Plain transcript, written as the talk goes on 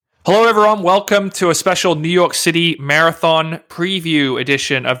Hello, everyone. Welcome to a special New York City Marathon preview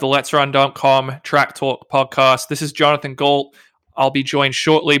edition of the Let'sRun.com Track Talk podcast. This is Jonathan Gault. I'll be joined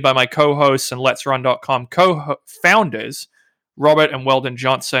shortly by my co-hosts and Let'sRun.com co-founders, Robert and Weldon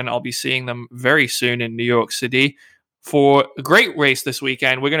Johnson. I'll be seeing them very soon in New York City for a great race this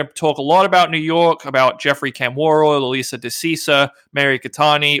weekend. We're going to talk a lot about New York, about Jeffrey Kamworor, Elisa DeCisa, Mary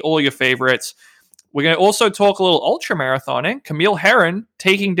Keitany, all your favorites. We're going to also talk a little ultra marathoning. Camille Herron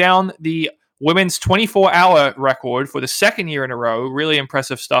taking down the women's 24-hour record for the second year in a row. Really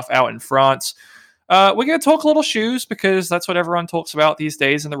impressive stuff out in France. We're going to talk a little shoes because that's what everyone talks about these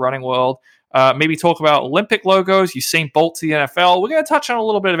days in the running world. Maybe talk about Olympic logos, Usain Bolt to the NFL. We're going to touch on a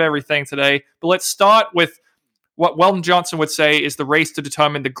little bit of everything today. But let's start with what Weldon Johnson would say is the race to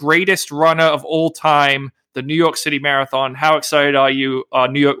determine the greatest runner of all time, the New York City Marathon. How excited are you,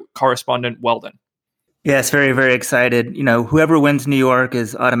 New York correspondent Weldon? Yes, very, very excited. You know, whoever wins New York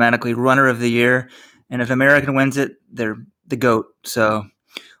is automatically runner of the year. And if American wins it, they're the GOAT. So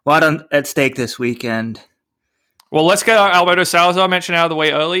a lot at stake this weekend. Well, let's get Alberto Salazar mentioned out of the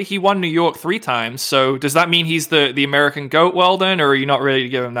way early. He won New York 3 times. So does that mean he's the American GOAT, Weldon, or are you not ready to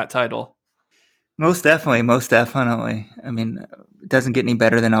give him that title? Most definitely. Most definitely. I mean, it doesn't get any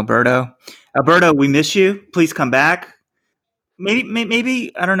better than Alberto. Alberto, we miss you. Please come back.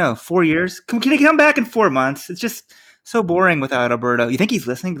 Maybe I don't know, 4 years. Can he come back in 4 months? It's just so boring without Alberto. You think he's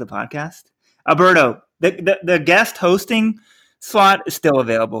listening to the podcast? Alberto, the guest hosting slot is still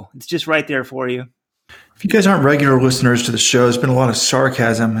available. It's just right there for you. If you guys aren't regular listeners to the show, there's been a lot of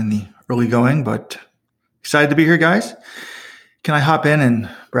sarcasm in the early going, but excited to be here, guys. Can I hop in and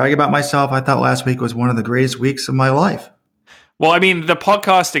brag about myself? I thought last week was one of the greatest weeks of my life. Well, I mean, the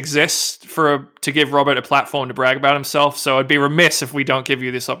podcast exists to give Robert a platform to brag about himself, so I'd be remiss if we don't give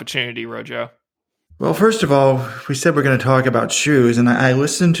you this opportunity, Rojo. Well, first of all, we said we're going to talk about shoes, and I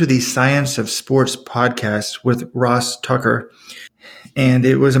listened to the Science of Sports podcast with Ross Tucker, and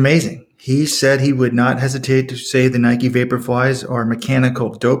it was amazing. He said he would not hesitate to say the Nike Vaporflies are mechanical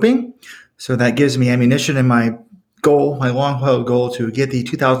doping, so that gives me ammunition in my long-held goal to get the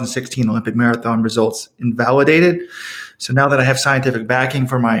 2016 Olympic Marathon results invalidated. So now that I have scientific backing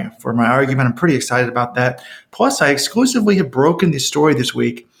for my argument, I'm pretty excited about that. Plus, I exclusively have broken the story this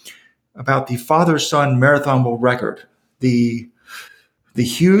week about the father-son marathon world record. The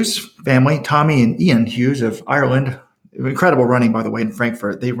Hughes family, Tommy and Ian Hughes of Ireland, incredible running, by the way, in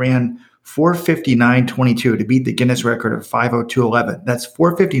Frankfurt. They ran 4:59.22 to beat the Guinness record of 5:02.11. That's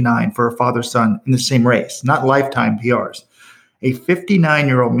 4:59 for a father-son in the same race, not lifetime PRs. A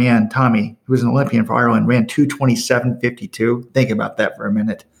 59-year-old man, Tommy, who was an Olympian for Ireland, ran 2:27.52. Think about that for a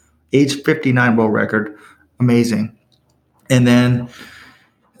minute. Age 59 world record. Amazing. And then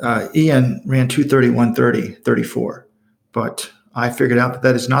Ian ran 2:31.34. But I figured out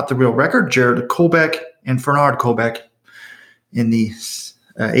that is not the real record. Jared Colbeck and Fernand Colbeck in the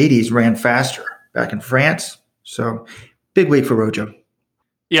 80s ran faster back in France. So big week for Rojo.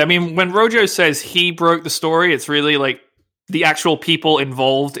 Yeah, I mean, when Rojo says he broke the story, it's really like the actual people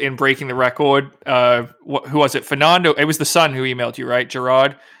involved in breaking the record. Who was it? Fernando. It was the son who emailed you, right?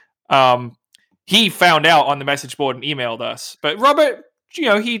 Gerard. He found out on the message board and emailed us. But Robert,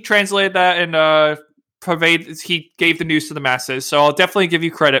 he translated that and he gave the news to the masses. So I'll definitely give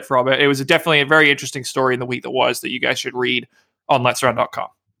you credit for Robert. It was definitely a very interesting story in the week that you guys should read on Let'sRun.com.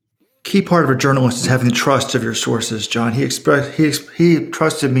 Key part of a journalist is having the trust of your sources, John. He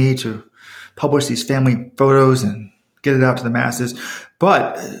trusted me to publish these family photos and get it out to the masses.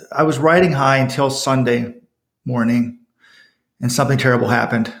 But I was riding high until Sunday morning, and something terrible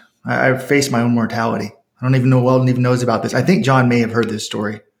happened. I faced my own mortality. I don't even know Weldon even knows about this. I think John may have heard this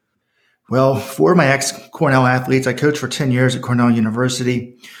story. Well, 4 of my ex-Cornell athletes, I coached for 10 years at Cornell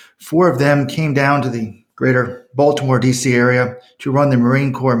University. 4 of them came down to the greater Baltimore, D.C. area to run the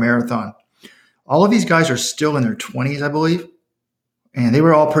Marine Corps Marathon. All of these guys are still in their 20s, I believe, and they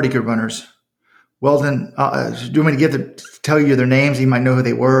were all pretty good runners. Weldon, do you want me to tell you their names? You might know who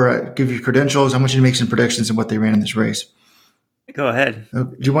they were. Give you credentials. I want you to make some predictions on what they ran in this race. Go ahead.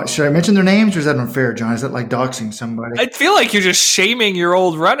 Should I mention their names, or is that unfair, John? Is that like doxing somebody? I feel like you're just shaming your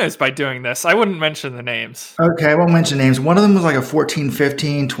old runners by doing this. I wouldn't mention the names. Okay, I won't mention names. One of them was like a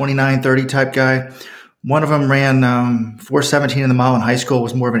 14:15, 29:30 type guy. One of them ran 4:17 in the mile in high school,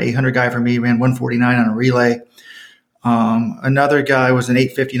 was more of an 800 guy for me, ran 1:49 on a relay. Another guy was an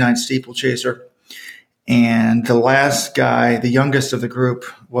 8:59 steeplechaser. And the last guy, the youngest of the group,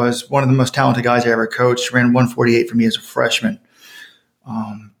 was one of the most talented guys I ever coached, ran 1:48 for me as a freshman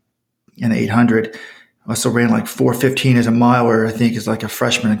in the 800. Also ran like 4:15 as a miler, I think, as like a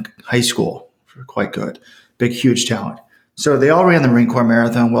freshman in high school. Quite good. Big, huge talent. So they all ran the Marine Corps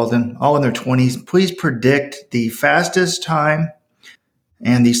Marathon, Weldon, all in their 20s. Please predict the fastest time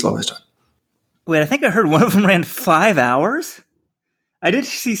and the slowest time. Wait, I think I heard one of them ran 5 hours. I did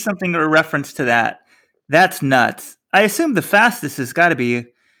see something or reference to that. That's nuts. I assume the fastest has got to be.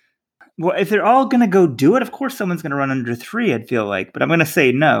 Well, if they're all going to go do it, of course someone's going to run under 3, I'd feel like. But I'm going to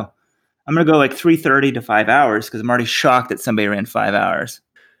say no. I'm going to go like 3:30 to 5 hours because I'm already shocked that somebody ran 5 hours.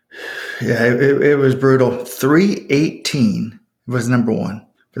 Yeah, it was brutal. 3:18 was number one.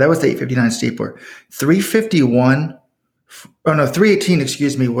 But that was the 8:59 steepler. 3:51. Oh, no, 3:18,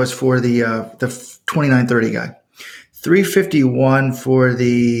 excuse me, was for the 29:30 guy. 3:51 for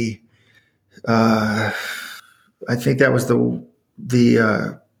the, I think that was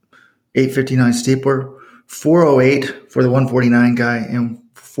the 8:59 steepler. 4:08 for the 149 guy, and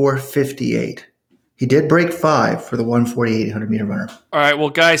 4:58. He did break 5 for the 148 meter runner. All right,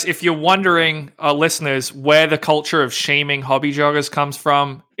 well, guys, if you're wondering, listeners, where the culture of shaming hobby joggers comes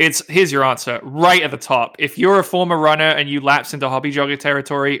from, here's your answer, right at the top. If you're a former runner and you lapse into hobby jogger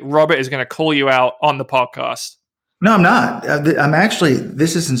territory, Robert is going to call you out on the podcast. No, I'm not. I'm actually,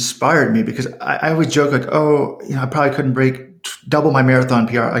 this has inspired me because I always joke like, I probably couldn't break double my marathon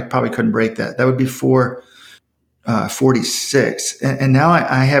PR. I probably couldn't break that. That would be 4:46. And now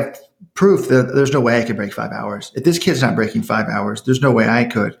I have proof that there's no way I could break 5 hours. If this kid's not breaking 5 hours, there's no way I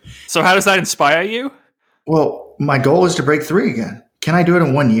could. So how does that inspire you? Well, my goal is to break 3 again. Can I do it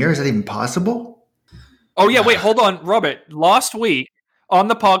in 1 year? Is that even possible? Oh, yeah. Wait, hold on. Robert, last week on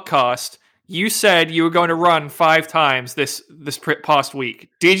the podcast, you said you were going to run 5 times this past week.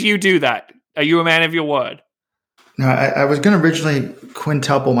 Did you do that? Are you a man of your word? No, I was going to originally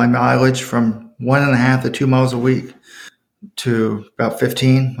quintuple my mileage from 1.5 to 2 miles a week to about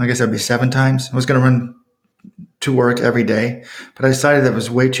 15. I guess that'd be 7 times. I was going to run to work every day, but I decided that was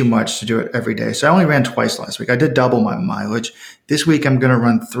way too much to do it every day. So I only ran twice last week. I did double my mileage. This week I'm going to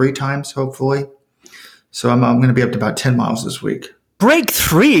run 3 times, hopefully. So I'm going to be up to about 10 miles this week. Break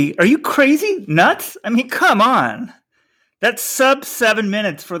 3? Are you crazy? Nuts? I mean, come on. That's sub 7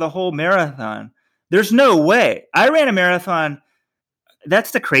 minutes for the whole marathon. There's no way. I ran a marathon.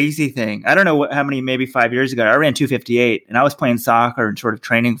 That's the crazy thing. I don't know how many, maybe 5 years ago, I ran 2:58 and I was playing soccer and sort of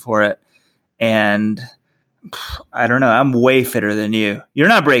training for it. And I don't know. I'm way fitter than you. You're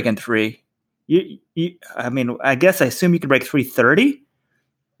not breaking 3. I guess I assume you could break 3:30,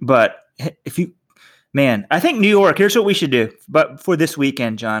 but I think New York, here's what we should do. But for this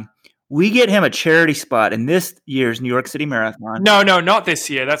weekend, John, we get him a charity spot in this year's New York City Marathon. No, not this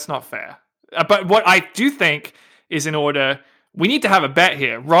year. That's not fair. But what I do think is we need to have a bet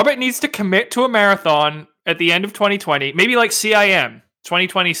here. Robert needs to commit to a marathon at the end of 2020, maybe like CIM,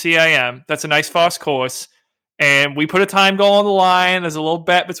 2020 CIM. That's a nice fast course. And we put a time goal on the line. There's a little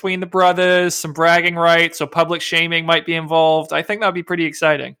bet between the brothers, some bragging rights, so public shaming might be involved. I think that'd be pretty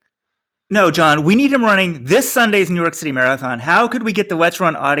exciting. No, John, we need him running this Sunday's New York City Marathon. How could we get the Let's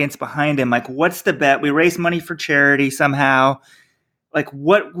Run audience behind him? Like, what's the bet? We raise money for charity somehow. Like,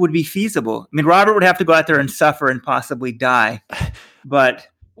 what would be feasible? I mean, Robert would have to go out there and suffer and possibly die. But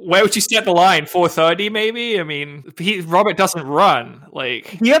where would you set the line? 4:30, maybe? I mean, Robert doesn't run.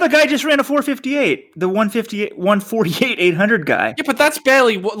 Like, the other guy just ran a 4:58, the 148 800 guy. Yeah, but that's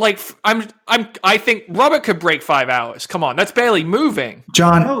barely like I think Robert could break 5 hours. Come on, that's barely moving.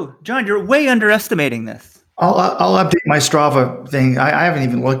 John, you're way underestimating this. I'll update my Strava thing. I haven't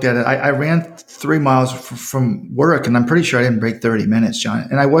even looked at it. I ran 3 miles from work, and I'm pretty sure I didn't break 30 minutes, John.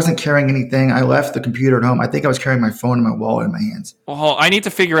 And I wasn't carrying anything. I left the computer at home. I think I was carrying my phone and my wallet in my hands. Well, I need to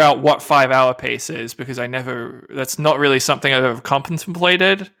figure out what 5 hour pace is because that's not really something I've ever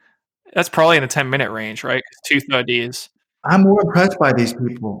contemplated. That's probably in the 10-minute range, right? 2:30 is. I'm more impressed by these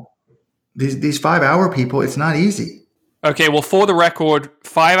people. These 5 hour people, it's not easy. Okay, well, for the record,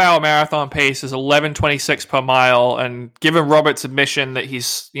 5 hour marathon pace is 11:26 per mile, and given Robert's admission that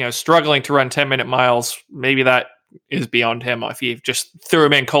he's struggling to run 10-minute miles, maybe that is beyond him if you just threw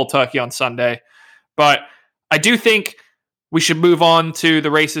him in cold turkey on Sunday. But I do think we should move on to the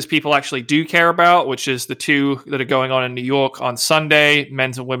races people actually do care about, which is the 2 that are going on in New York on Sunday,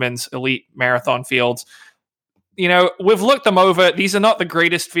 men's and women's elite marathon fields. We've looked them over. These are not the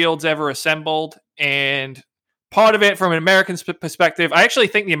greatest fields ever assembled, and part of it from an American perspective, I actually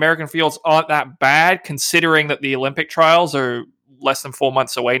think the American fields aren't that bad considering that the Olympic trials are less than 4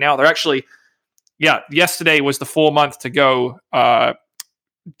 months away now. They're actually, yesterday was the 4-month to go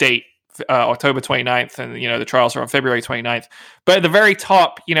date, October 29th, and, the trials are on February 29th. But at the very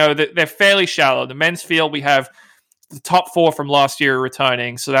top, they're fairly shallow. The men's field, we have the top 4 from last year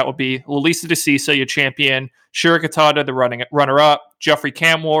returning. So that would be Lalisa DeCisa, your champion, Shura Katada, the runner-up, Geoffrey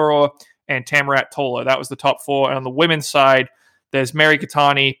Kamworor, and Tamirat Tola. That was the top four. And on the women's side, there's Mary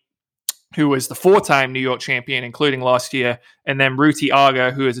Keitany, who was the 4-time New York champion, including last year, and then Ruti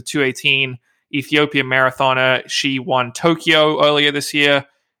Aga, who is a 2:18 Ethiopian marathoner. She won Tokyo earlier this year.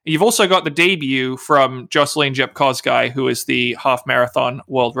 You've also got the debut from Jocelyn Jepkosgei, who is the half marathon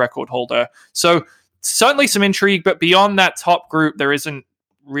world record holder. So certainly some intrigue, but beyond that top group, there isn't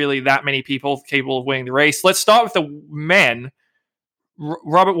really that many people capable of winning the race. Let's start with the men.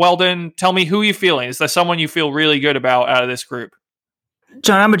 Robert Weldon, tell me who you're feeling. Is there someone you feel really good about out of this group?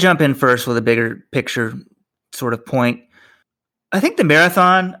 John, I'm going to jump in first with a bigger picture sort of point. I think the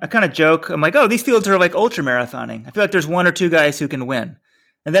marathon, I kind of joke. I'm like, oh, these fields are like ultra marathoning. I feel like there's one or two guys who can win.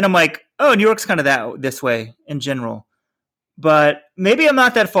 And then I'm like, oh, New York's kind of this way in general. But maybe I'm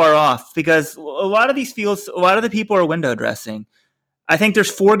not that far off because a lot of these fields, a lot of the people are window dressing. I think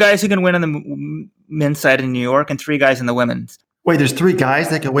there's 4 guys who can win on the men's side in New York and 3 guys in the women's. Wait, there's 3 guys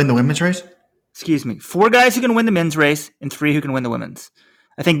that can win the women's race? Excuse me. 4 guys who can win the men's race and 3 who can win the women's.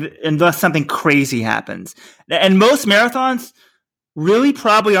 I think unless something crazy happens. And most marathons really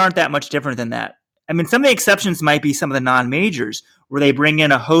probably aren't that much different than that. I mean, some of the exceptions might be some of the non-majors where they bring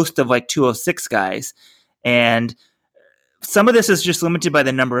in a host of like 206 guys. And some of this is just limited by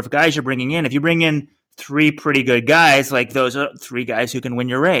the number of guys you're bringing in. If you bring in 3 pretty good guys, like those are 3 guys who can win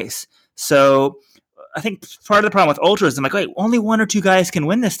your race. So I think part of the problem with ultras, I'm like, wait, only 1 or 2 guys can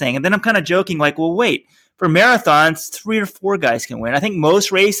win this thing. And then I'm kind of joking like, well, wait, for marathons, 3 or 4 guys can win. I think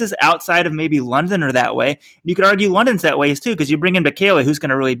most races outside of maybe London are that way. You could argue London's that way too, because you bring in Bekele, who's going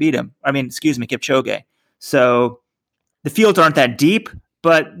to really beat him. Kipchoge. So the fields aren't that deep,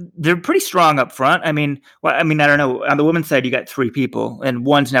 but they're pretty strong up front. I don't know. On the women's side, you got 3 people, and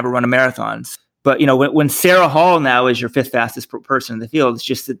one's never run a marathon. But, when Sarah Hall now is your 5th fastest person in the field, it's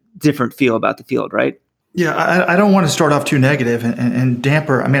just a different feel about the field, right? Yeah, I don't want to start off too negative and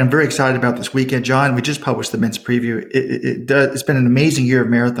damper. I mean, I'm very excited about this weekend. John, we just published the men's preview. It's been an amazing year of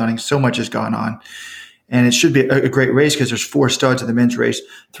marathoning. So much has gone on. And it should be a great race because there's 4 studs in the men's race,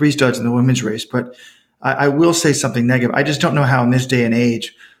 3 studs in the women's race. But I will say something negative. I just don't know how in this day and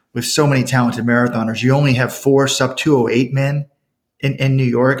age, with so many talented marathoners, you only have 4 sub 208 men in New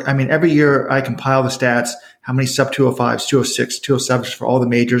York. I mean, every year I compile the stats, how many sub 205s, 206, 207s for all the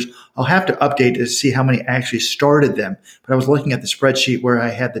majors. I'll have to update to see how many actually started them. But I was looking at the spreadsheet where I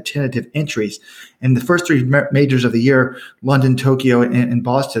had the tentative entries. And the first 3 majors of the year, London, Tokyo, and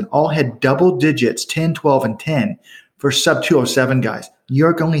Boston, all had double digits, 10, 12, and 10 for sub 207 guys. New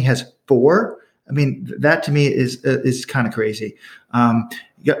York only has 4. I mean, that to me is kind of crazy.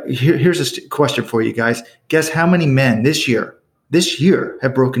 Here's a question for you guys. Guess how many men this year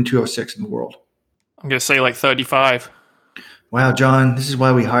have broken 206 in the world? I'm going to say like 35. Wow, John, this is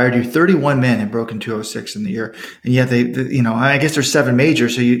why we hired you. 31 men have broken 206 in the year. And yet I guess there's 7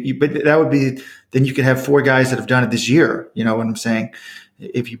 majors. So but that would be, then you could have 4 guys that have done it this year. You know what I'm saying?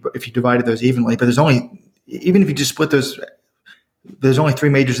 If you divided those evenly, but even if you just split those, there's only 3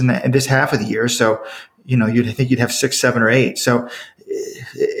 majors in this half of the year. So, you'd have 6, 7, or 8. So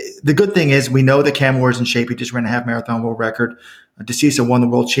the good thing is we know that Cam Moore's in shape. He just ran a half marathon world record. DeCisa won the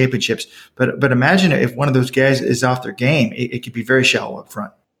world championships. But imagine if one of those guys is off their game, it could be very shallow up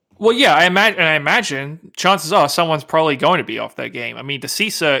front. Well, yeah, I imagine chances are someone's probably going to be off their game. I mean,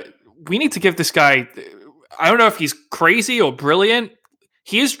 DeCisa, we need to give this guy, I don't know if he's crazy or brilliant.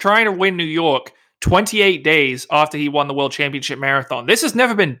 He is trying to win New York 28 days after he won the World Championship Marathon. This has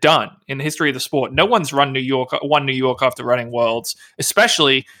never been done in the history of the sport. No one's won New York after running Worlds,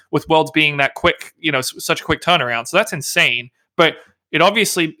 especially with Worlds being that quick, such a quick turnaround. So that's insane. But it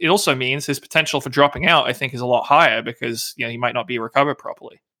also means his potential for dropping out, I think, is a lot higher because he might not be recovered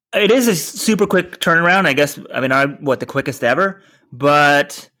properly. It is a super quick turnaround, I guess. I mean, the quickest ever.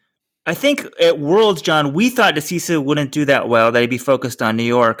 But I think at Worlds, John, we thought DeCisa wouldn't do that well, that he'd be focused on New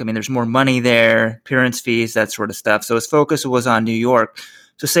York. I mean, there's more money there, appearance fees, that sort of stuff. So his focus was on New York.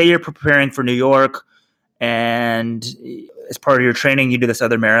 So say you're preparing for New York and as part of your training, you do this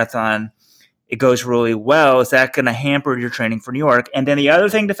other marathon. It goes really well. Is that going to hamper your training for New York? And then the other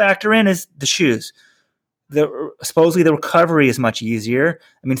thing to factor in is the shoes. Supposedly the recovery is much easier.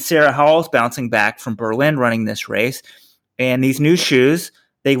 I mean, Sarah Hall's bouncing back from Berlin running this race. And these new shoes,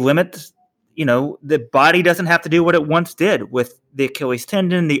 they limit, the body doesn't have to do what it once did with the Achilles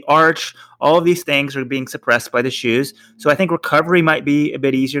tendon, the arch. All of these things are being suppressed by the shoes. So I think recovery might be a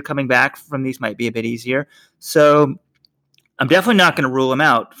bit easier. Coming back from these might be a bit easier. So I'm definitely not going to rule him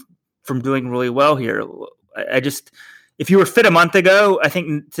out from doing really well here. If you were fit a month ago, I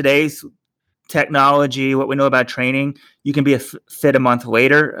think today's technology, what we know about training, you can be fit a month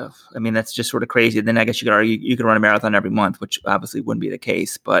later. I mean, that's just sort of crazy. Then I guess you could argue you could run a marathon every month, which obviously wouldn't be the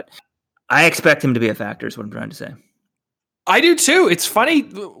case. But I expect him to be a factor is what I'm trying to say. I do too. It's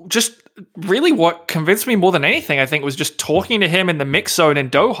funny, just really what convinced me more than anything, I think, was just talking to him in the mix zone in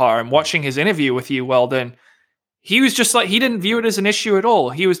Doha and watching his interview with you, Weldon. He was just like, he didn't view it as an issue at all.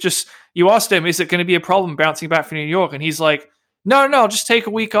 He was just, you asked him, is it going to be a problem bouncing back from New York? And he's like, no, I'll just take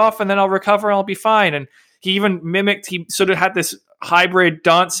a week off and then I'll recover and I'll be fine. And he even he sort of had this hybrid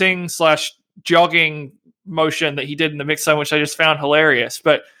dancing / jogging motion that he did in the mix zone, which I just found hilarious.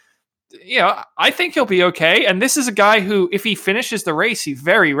 But I think he'll be okay. And this is a guy who, if he finishes the race, he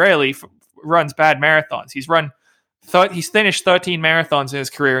very rarely runs bad marathons. He's finished 13 marathons in his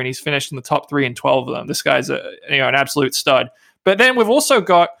career, and he's finished in the top 3 in 12 of them. This guy's an absolute stud. But then we've also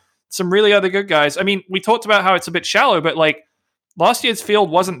got some really other good guys. I mean, we talked about how it's a bit shallow, but like last year's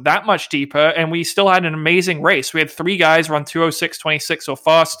field wasn't that much deeper, and we still had an amazing race. We had 3 guys run 2:06.26 or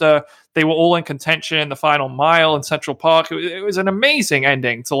faster. They were all in contention in the final mile in Central Park. It was an amazing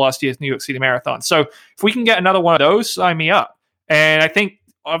ending to last year's New York City Marathon. So if we can get another one of those, sign me up. And I think,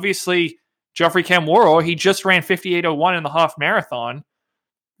 obviously, Geoffrey Kamworor, he just ran 58:01 in the half marathon.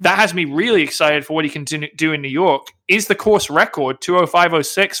 That has me really excited for what he can do in New York. Is the course record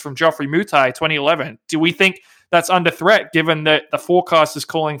 2:05.06 from Geoffrey Mutai 2011? Do we think that's under threat, given that the forecast is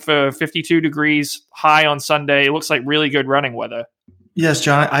calling for 52 degrees high on Sunday? It looks like really good running weather. Yes,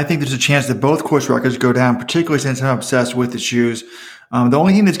 John, I think there's a chance that both course records go down, particularly since I'm obsessed with the shoes. The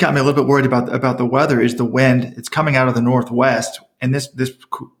only thing that's got me a little bit worried about the weather is the wind. It's coming out of the northwest, and this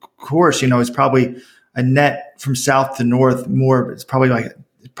course, is probably a net from south to north more. It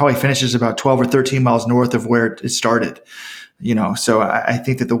probably finishes about 12 or 13 miles north of where it started. So I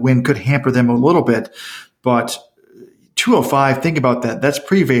think that the wind could hamper them a little bit. But 205, think about that. That's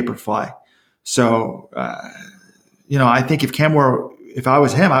pre-Vaporfly. So, I think if I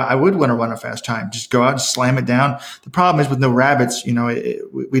was him, I would want to run a fast time. Just go out and slam it down. The problem is with no rabbits,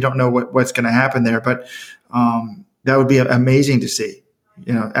 we don't know what's going to happen there. But that would be amazing to see.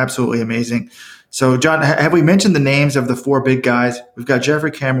 Absolutely amazing. So, John, have we mentioned the names of the 4 big guys? We've got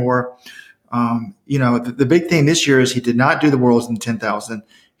Geoffrey Kamworor. The big thing this year is he did not do the Worlds in 10,000.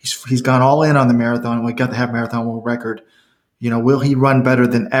 He's gone all in on the marathon. We got the half marathon world record. Will he run better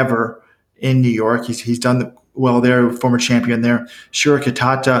than ever in New York? He's done well there, former champion there. Shura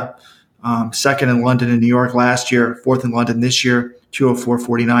Kitata, second in London and New York last year, 4th in London this year,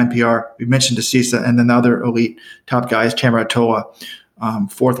 2:04.49 PR. We mentioned Desisa, and then the other elite top guys, Tamara Tola,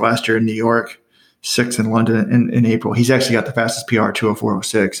 4th last year in New York, 6th in London in April. He's actually got the fastest PR,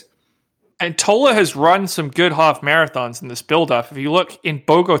 2:04.06. And Tola has run some good half marathons in this build-up. If you look in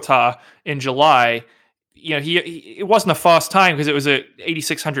Bogota in July, it wasn't a fast time because it was at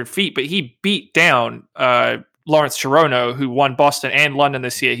 8,600 feet, but he beat down Lawrence Chirono, who won Boston and London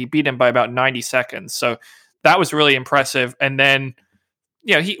this year. He beat him by about 90 seconds. So that was really impressive. And then,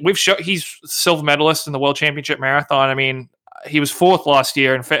 he's silver medalist in the World Championship Marathon. I mean, he was 4th last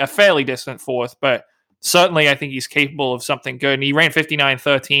year and a fairly distant 4th, but certainly I think he's capable of something good. And he ran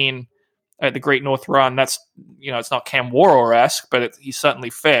 59:13 at the Great North Run. That's, it's not Kamworor-esque, but he's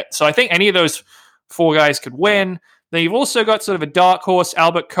certainly fit. So I think any of those 4 guys could win. Then you've also got sort of a dark horse,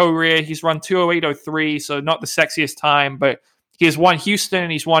 Albert Correa. He's run 2:08.03, so not the sexiest time, but he has won Houston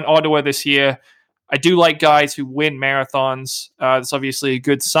and he's won Ottawa this year. I do like guys who win marathons. That's obviously a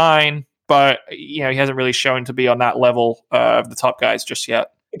good sign, but he hasn't really shown to be on that level of the top guys just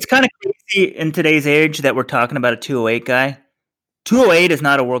yet. It's kind of crazy in today's age that we're talking about a 2:08 guy. 2:08 is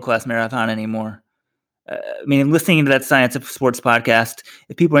not a world-class marathon anymore. Listening to that Science of Sports podcast,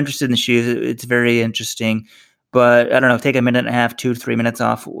 if people are interested in the shoes, it's very interesting. But I don't know, take a minute and a half, 2 to 3 minutes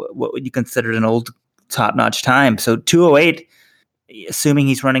off what would you consider an old top-notch time. So 2:08, assuming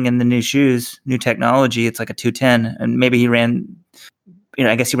he's running in the new shoes, new technology, it's like a 2:10. And maybe he ran,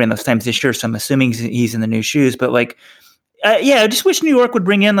 I guess he ran those times this year, so I'm assuming he's in the new shoes. But I just wish New York would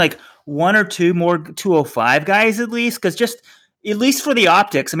bring in like 1 or 2 more 2:05 guys at least, because at least for the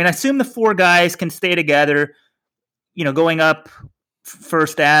optics. I assume the 4 guys can stay together, going up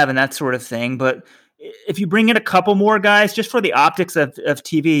First Ave and that sort of thing. But if you bring in a couple more guys, just for the optics of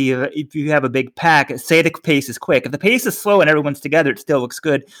TV, if you have a big pack, say the pace is quick. If the pace is slow and everyone's together, it still looks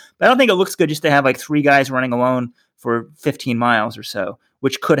good. But I don't think it looks good just to have like 3 guys running alone for 15 miles or so,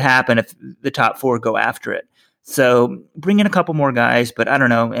 which could happen if the top 4 go after it. So bring in a couple more guys, but I don't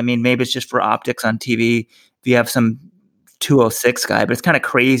know. Maybe it's just for optics on TV. If you have some 2:06 guy, but it's kind of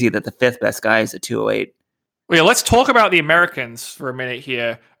crazy that the 5th best guy is at 2:08. Well, yeah, let's talk about the Americans for a minute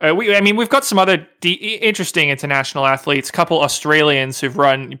here. We've got some other interesting international athletes. A couple Australians who've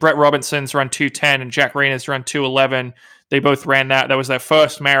run. Brett Robinson's run 2:10 and Jack Rayner's run 2:11. They both ran that. That was their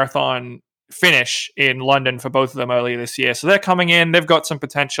first marathon finish in London for both of them earlier this year. So they're coming in. They've got some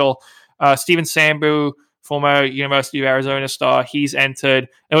potential. Steven Sambu, former University of Arizona star, he's entered.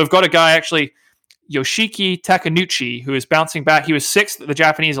 And we've got a guy, actually, Yoshiki Takanouchi, who is bouncing back. He was 6th at the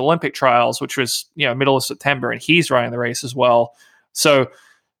Japanese Olympic trials, which was middle of September, and he's running the race as well. So,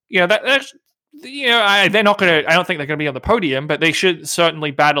 that's they're not going to. I don't think they're going to be on the podium, but they should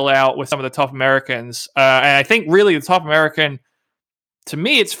certainly battle out with some of the top Americans. And I think really the top American, to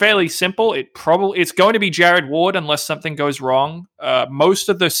me, it's fairly simple. It's going to be Jared Ward unless something goes wrong. Most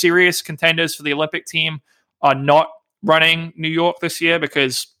of the serious contenders for the Olympic team are not running New York this year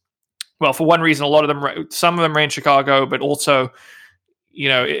because, well, for one reason, some of them ran Chicago, but also,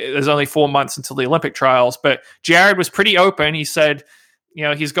 there's only 4 months until the Olympic trials. But Jared was pretty open. He said,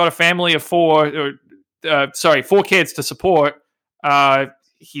 he's got a family of 4 kids to support.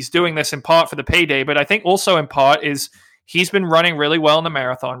 He's doing this in part for the payday, but I think also in part is he's been running really well in the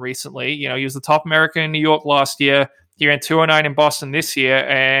marathon recently. He was the top American in New York last year. He ran 2:09 in Boston this year.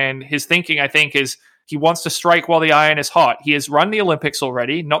 And his thinking, I think, is he wants to strike while the iron is hot. He has run the Olympics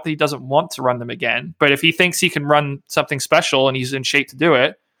already. Not that he doesn't want to run them again, but if he thinks he can run something special and he's in shape to do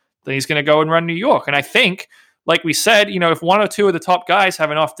it, then he's going to go and run New York. And I think, like we said, if 1 or 2 of the top guys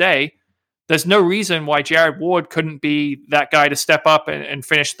have an off day, there's no reason why Jared Ward couldn't be that guy to step up and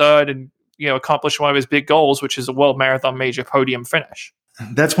finish 3rd and, accomplish one of his big goals, which is a World Marathon Major podium finish.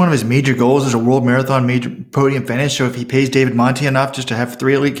 That's one of his major goals, is a World Marathon Major podium finish. So if he pays David Monti enough just to have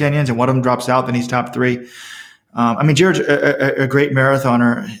 3 elite Kenyans and one of them drops out, then he's top 3. Jared's a great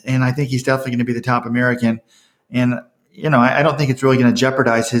marathoner, and I think he's definitely going to be the top American. And, I don't think it's really going to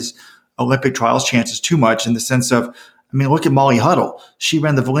jeopardize his Olympic trials chances too much, in the sense of, look at Molly Huddle. She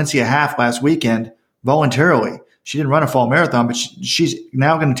ran the Valencia half last weekend voluntarily. She didn't run a fall marathon, but she's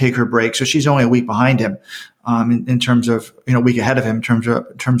now going to take her break. So she's only a week behind him in terms of, a week ahead of him in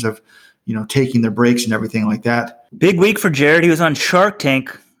terms of taking their breaks and everything like that. Big week for Jared. He was on Shark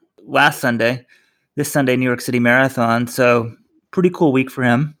Tank last Sunday, this Sunday, New York City Marathon. So pretty cool week for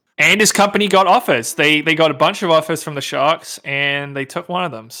him. And his company got offers. They got a bunch of offers from the Sharks, and they took one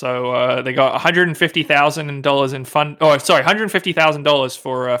of them. So they got $150,000 in fund. Oh, sorry, $150,000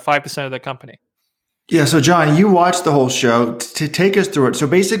 for 5% of their company. Yeah. So John, you watched the whole show. To take us through it. So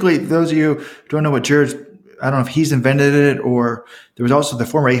basically, those of you who don't know what Jared's, I don't know if he's invented it, or there was also the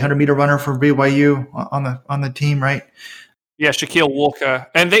former 800 meter runner for BYU on the team, right? Yeah, Shaquille Walker.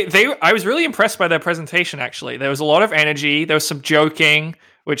 And I was really impressed by their presentation, actually. There was a lot of energy. There was some joking,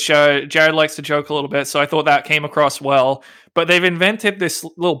 which Jared likes to joke a little bit, so I thought that came across well. But they've invented this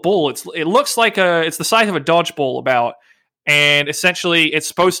little ball. It looks like it's the size of a dodgeball about, and essentially it's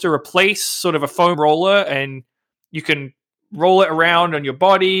supposed to replace sort of a foam roller, and you can roll it around on your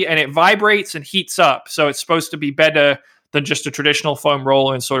body, and it vibrates and heats up. So it's supposed to be better than just a traditional foam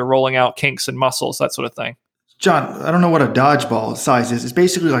roller and sort of rolling out kinks and muscles, that sort of thing. John, I don't know what a dodgeball size is. It's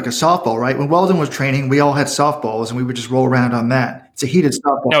basically like a softball, right? When Weldon was training, we all had softballs, and we would just roll around on that. It's a heated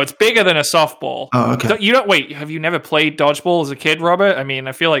softball. No, it's bigger than a softball. Oh, okay. Wait, have you never played dodgeball as a kid, Robert?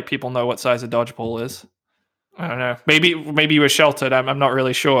 I feel like people know what size a dodgeball is. I don't know. Maybe you were sheltered. I'm not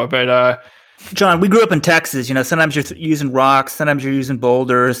really sure, but John, we grew up in Texas. Sometimes you're using rocks, sometimes you're using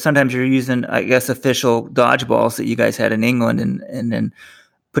boulders, sometimes you're using, I guess, official dodgeballs that you guys had in England and then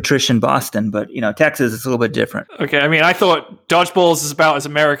patrician Boston, but Texas is a little bit different. Okay, I thought dodgeballs is about as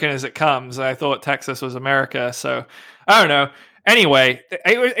American as it comes. I thought Texas was America, so I don't know. Anyway,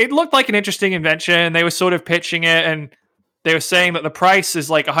 it looked like an interesting invention. They were sort of pitching it, and they were saying that the price is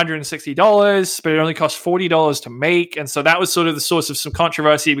like $160, but it only costs $40 to make, and so that was sort of the source of some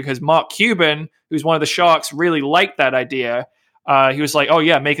controversy because Mark Cuban, who's one of the Sharks, really liked that idea. He was like, oh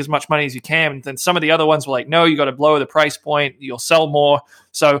yeah, make as much money as you can. And then some of the other ones were like, no, you got to lower the price point. You'll sell more.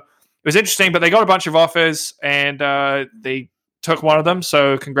 So it was interesting, but they got a bunch of offers and they took one of them.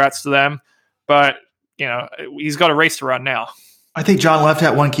 So congrats to them. But, he's got a race to run now. I think John left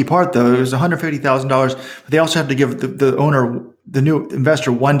out one key part, though. It was $150,000, but they also have to give the owner, the new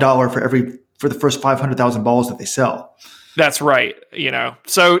investor, $1 for the first 500,000 balls that they sell. That's right.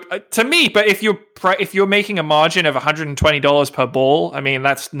 So to me, but if you're making a margin of $120 per ball,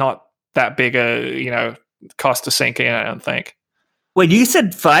 that's not that big a cost to sink in, I don't think. Wait, you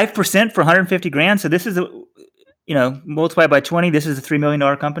said 5% for 150 grand? So this is multiplied by 20. This is a $3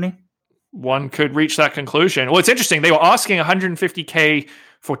 million company. One could reach that conclusion. Well, it's interesting. They were asking $150K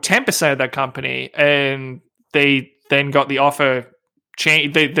for 10% of that company, and they then got the offer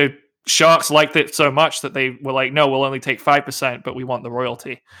changed. The Sharks liked it so much that they were like, no, we'll only take 5%, but we want the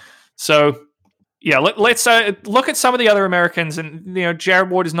royalty. So, yeah, let's look at some of the other Americans. And, Jared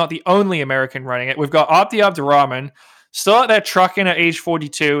Ward is not the only American running it. We've got Abdi Abdurrahman, still out there trucking at age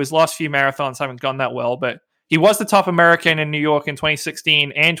 42. His last few marathons haven't gone that well, but He was the top American in New York in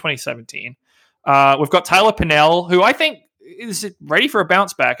 2016 and 2017. We've got Tyler Pinnell, who I think is ready for a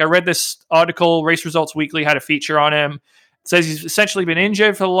bounce back. I read this article, Race Results Weekly had a feature on him. It says he's essentially been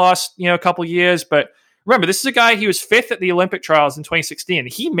injured for the last couple of years, but remember, this is a guy, he was fifth at the Olympic trials in 2016.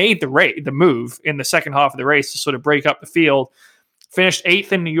 He made the move in the second half of the race to sort of break up the field. Finished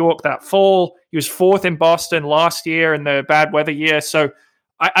eighth in New York that fall. He was fourth in Boston last year in the bad weather year. So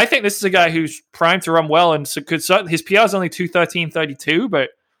I think this is a guy who's primed to run well, and so his PR is only 2:13.32, but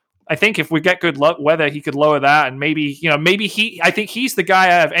I think if we get good weather, he could lower that, and maybe I think he's the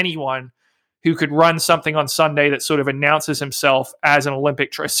guy out of anyone who could run something on Sunday that sort of announces himself as an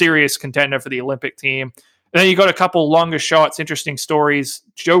Olympic, serious contender for the Olympic team. And then you got a couple longer shots, interesting stories.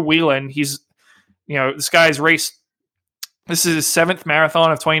 Joe Whelan, this guy's raced. This is his seventh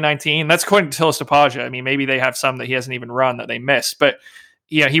marathon of 2019. That's according to Tilla Stoppagia. I mean, maybe they have some that he hasn't even run that they missed, but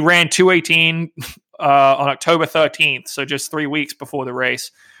he ran 2:18 on October 13th, so just 3 weeks before the race.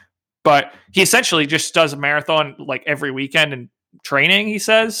 But he essentially just does a marathon like every weekend and training, he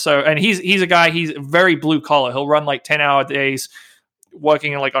says. So, and he's a guy, he's very blue collar. He'll run like 10-hour days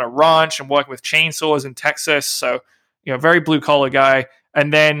working on a ranch and working with chainsaws in Texas. So, very blue collar guy.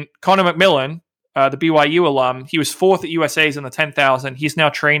 And then Connor McMillan, the BYU alum, he was fourth at USA's in the 10,000. He's now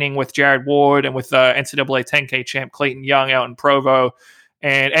training with Jared Ward and with NCAA 10K champ Clayton Young out in Provo.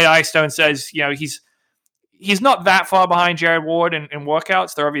 And Ed Eyestone says, he's not that far behind Jared Ward in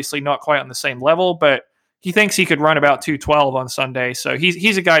workouts. They're obviously not quite on the same level, but he thinks he could run about 2:12 on Sunday. So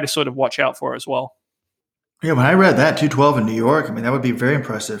he's a guy to sort of watch out for as well. Yeah, when I read that 2:12 in New York, I mean, that would be very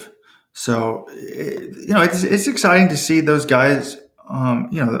impressive. So, it's exciting to see those guys.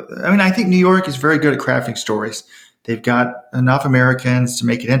 I think New York is very good at crafting stories. They've got enough Americans to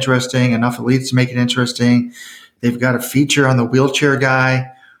make it interesting, enough elites to make it interesting. They've got a feature on the wheelchair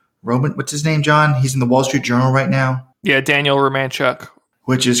guy, Roman. What's his name, John? He's in the Wall Street Journal right now. Yeah, Daniel Romanchuk.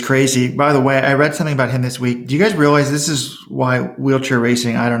 Which is crazy. By the way, I read something about him this week. Do you guys realize this is why wheelchair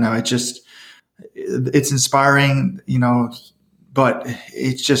racing, I don't know, it's inspiring, but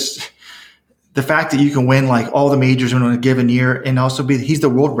it's just the fact that you can win like all the majors in a given year and also he's the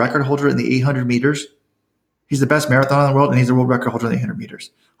world record holder in the 800 meters. He's the best marathon in the world and he's the world record holder in the 800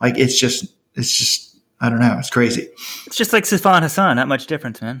 meters. Like, it's just, I don't know. It's crazy. It's just like Sifan Hassan. Not much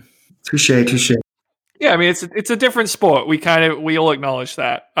difference, man. Touche. Yeah, I mean, it's a different sport. We all acknowledge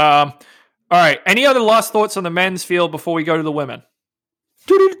that. All right. Any other last thoughts on the men's field before we go to the women?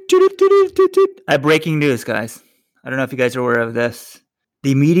 Breaking news, guys. I don't know if you guys are aware of this.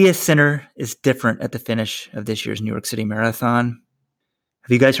 The media center is different at the finish of this year's New York City Marathon.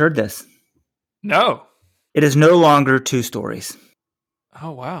 Have you guys heard this? No. It is no longer 2 stories.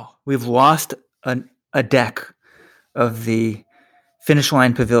 Oh, wow. We've lost a deck of the finish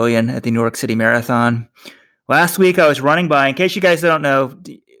line pavilion at the New York City Marathon. Last week I was running by, in case you guys don't know,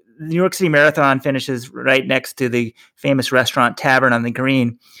 the New York City Marathon finishes right next to the famous restaurant Tavern on the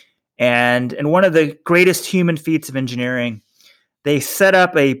Green. And in one of the greatest human feats of engineering, they set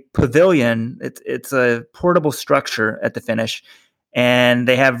up a pavilion. It's a portable structure at the finish. And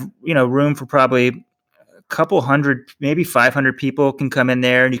they have, room for probably a couple hundred, maybe 500 people can come in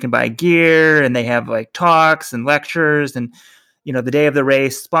there, and you can buy gear, and they have like talks and lectures, and the day of the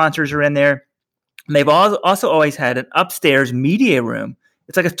race, sponsors are in there. And they've also always had an upstairs media room.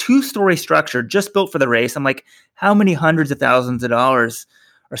 It's like a 2-story structure just built for the race. I'm like, how many hundreds of thousands of dollars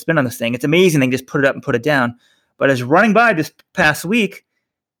are spent on this thing? It's amazing. They can just put it up and put it down. But I was running by this past week,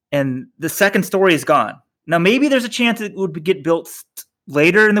 and the second story is gone. Now, maybe there's a chance it would get built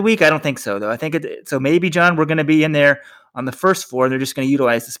later in the week. I don't think so, though. I think so. Maybe, John, we're going to be in there on the first floor. They're just going to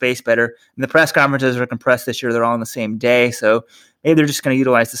utilize the space better. And the press conferences are compressed this year. They're all on the same day. So maybe they're just going to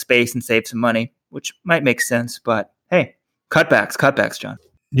utilize the space and save some money, which might make sense. But hey, cutbacks, John.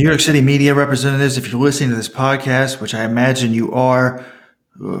 New York City media representatives, if you're listening to this podcast, which I imagine you are,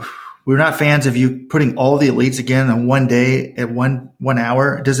 we're not fans of you putting all the elites again on one day at one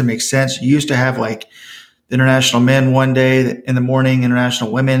hour. It doesn't make sense. You used to have like the international men one day in the morning,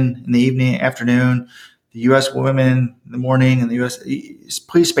 international women in the evening, afternoon, the U.S. women in the morning, and the U.S.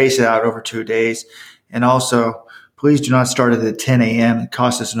 Please space it out over 2 days. And also, please do not start it at 10 a.m. It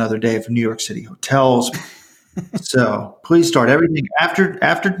costs us another day of New York City hotels. So please start everything after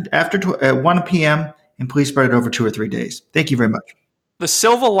 1 p.m. and please spread it over 2 or 3 days. Thank you very much. The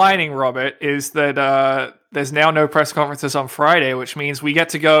silver lining, Robert, is that there's now no press conferences on Friday, which means we get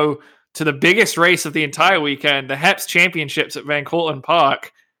to go to the biggest race of the entire weekend, the HEPS Championships at Van Cortlandt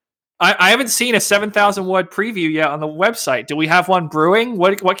Park. I haven't seen a 7,000-word preview yet on the website. Do we have one brewing?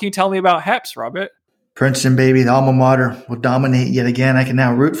 What can you tell me about HEPS, Robert? Princeton, baby, the alma mater will dominate yet again. I can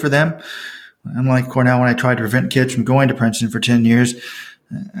now root for them. Unlike Cornell, when I tried to prevent kids from going to Princeton for 10 years,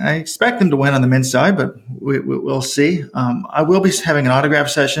 I expect them to win on the men's side, but we'll see. I will be having an autograph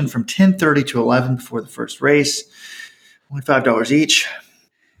session from 10:30 to 11 before the first race. Only $5 each.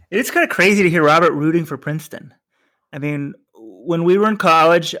 It's kind of crazy to hear Robert rooting for Princeton. I mean, when we were in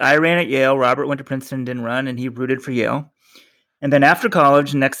college, I ran at Yale. Robert went to Princeton, didn't run, and he rooted for Yale. And then after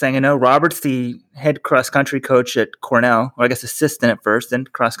college, next thing I know, Robert's the head cross-country coach at Cornell, or I guess assistant at first, then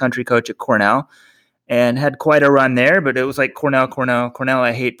cross-country coach at Cornell, and had quite a run there. But it was like Cornell,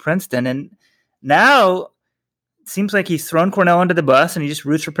 I hate Princeton. And now it seems like he's thrown Cornell under the bus and he just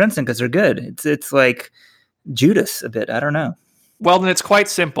roots for Princeton because they're good. It's like Judas a bit. I don't know. Well, then it's quite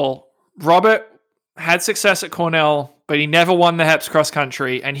simple. Robert had success at Cornell, but he never won the HEPS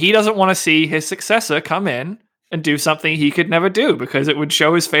cross-country, and he doesn't want to see his successor come in and do something he could never do because it would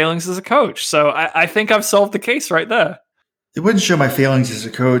show his failings as a coach. So I think I've solved the case right there. It wouldn't show my failings as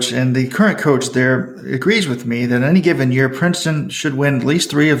a coach, and the current coach there agrees with me that any given year, Princeton should win at least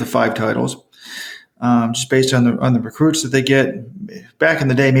 3 of the 5 titles, just based on the recruits that they get. Back in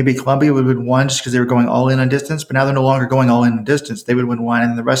the day, maybe Columbia would win 1 just because they were going all in on distance, but now they're no longer going all in on distance. They would win 1,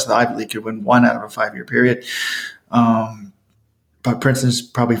 and the rest of the Ivy League could win 1 out of a 5-year period. But Princeton's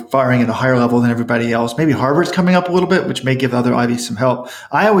probably firing at a higher level than everybody else. Maybe Harvard's coming up a little bit, which may give the other Ivies some help.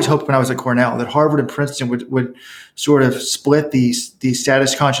 I always hoped when I was at Cornell that Harvard and Princeton would sort of split these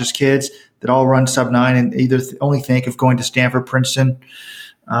status conscious kids that all run sub-9 and either only think of going to Stanford, Princeton.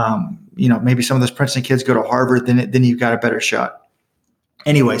 Maybe some of those Princeton kids go to Harvard, then you've got a better shot.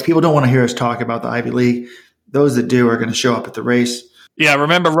 Anyways, people don't want to hear us talk about the Ivy League. Those that do are going to show up at the race. Yeah,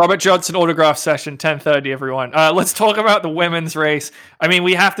 remember, Robert Johnson autograph session, 10:30, everyone. Let's talk about the women's race. I mean,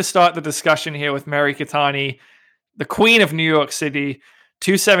 we have to start the discussion here with Mary Keitany, the queen of New York City,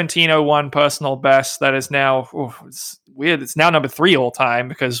 2:17:01 personal best. That is now, it's weird, it's now number 3 all time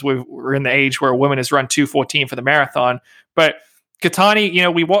because we're in the age where a woman has run 2:14 for the marathon. But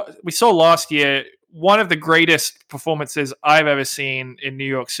Keitany, we saw last year, one of the greatest performances I've ever seen in New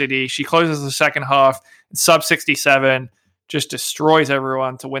York City. She closes the second half, sub 67, just destroys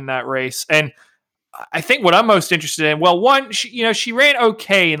everyone to win that race. And I think what I'm most interested in, well, one, she ran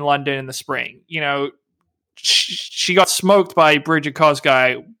okay in London in the spring. She got smoked by Bridget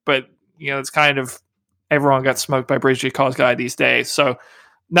Kosgei, but it's kind of everyone got smoked by Bridget Kosgei these days. So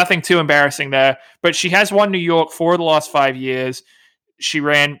nothing too embarrassing there. But she has won New York 4 of the last 5 years. She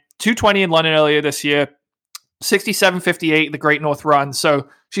ran 2:20 in London earlier this year, 67:58 the Great North Run. So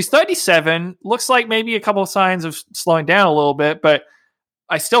she's 37. Looks like maybe a couple of signs of slowing down a little bit, but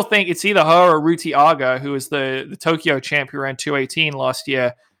I still think it's either her or Ruti Aga, who is the Tokyo champ who ran 2:18 last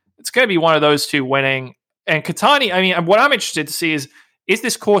year. It's going to be one of those two winning. And Keitany, I mean, what I'm interested to see is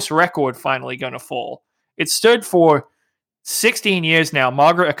this course record finally going to fall? It stood for 16 years now.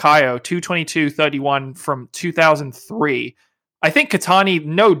 Margaret Akayo, 2:22:31 from 2003. I think Keitany,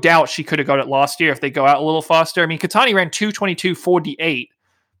 no doubt she could have got it last year if they go out a little faster. I mean, Keitany ran 2:22:48,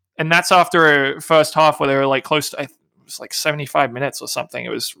 and that's after a first half where they were like close to, it was like 75 minutes or something. It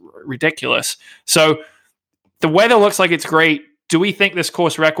was ridiculous. So the weather looks like it's great. Do we think this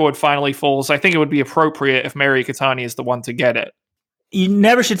course record finally falls? I think it would be appropriate if Mary Keitany is the one to get it. You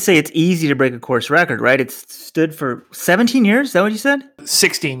never should say it's easy to break a course record, right? It's stood for 17 years. Is that what you said?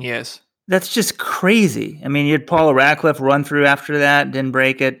 16 years. That's just crazy. I mean, you had Paula Radcliffe run through after that, didn't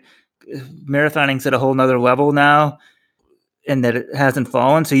break it. Marathoning's at a whole nother level now, and that it hasn't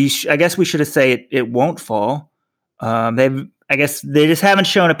fallen. So I guess we should have said it won't fall. I guess they just haven't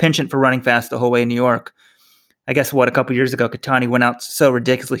shown a penchant for running fast the whole way in New York. I guess a couple years ago, Keitany went out so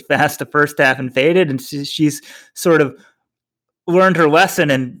ridiculously fast the first half and faded, and she's sort of learned her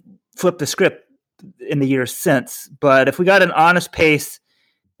lesson and flipped the script in the years since. But if we got an honest pace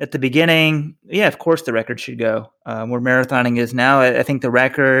at the beginning, yeah, of course the record should go. Where marathoning is now, I think the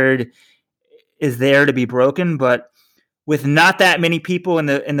record is there to be broken, but with not that many people in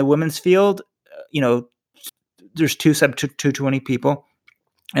the women's field, there's 2 sub 220 people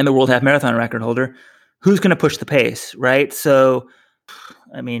and the world half marathon record holder. Who's going to push the pace, right? So,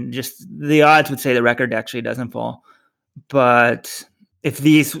 I mean, just the odds would say the record actually doesn't fall. But if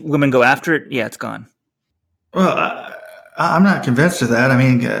these women go after it, yeah, it's gone. Well, I'm not convinced of that. I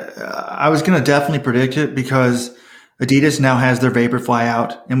mean, I was going to definitely predict it because Adidas now has their Vaporfly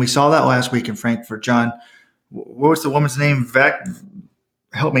out, and we saw that last week in Frankfurt. John, what was the woman's name?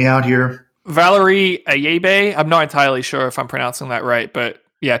 Help me out here. Valerie Ayebe. I'm not entirely sure if I'm pronouncing that right, but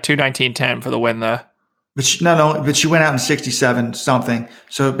yeah, 2:19:10 for the win there. But she went out in 67 something.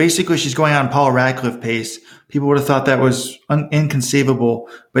 So basically, she's going out in Paula Radcliffe pace. People would have thought that was inconceivable,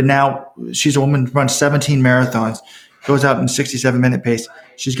 but now she's a woman who runs 17 marathons. goes out in 67-minute pace.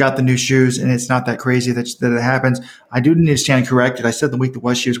 She's got the new shoes, and it's not that crazy that it happens. I do need to stand corrected. I said the week that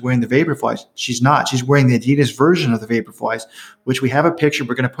was she was wearing the Vaporflies. She's not. She's wearing the Adidas version of the Vaporflies, which we have a picture.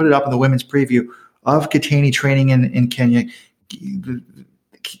 We're going to put it up in the women's preview of Keitany training in Kenya.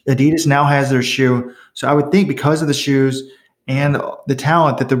 Adidas now has their shoe. So I would think because of the shoes and the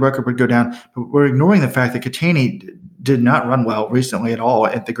talent that the record would go down. But we're ignoring the fact that Keitany did not run well recently at all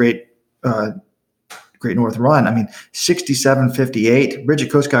at the Great North Run. I mean, 67.58.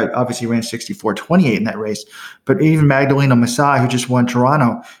 Bridget Koskei obviously ran 64.28 in that race. But even Magdalena Masai, who just won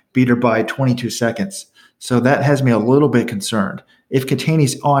Toronto, beat her by 22 seconds. So that has me a little bit concerned. If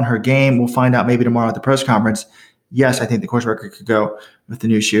Keitany's on her game, we'll find out maybe tomorrow at the press conference. Yes, I think the course record could go with the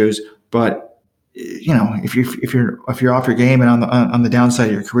new shoes. But if you're off your game and on the downside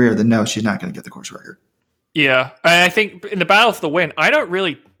of your career, then no, she's not going to get the course record. Yeah, I think in the battle for the win, I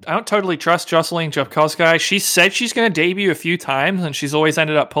don't totally trust Jocelyn Jepkosgei. She said she's going to debut a few times, and she's always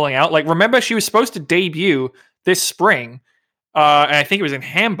ended up pulling out. Like, remember, she was supposed to debut this spring, and I think it was in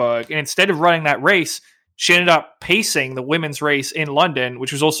Hamburg, and instead of running that race, she ended up pacing the women's race in London,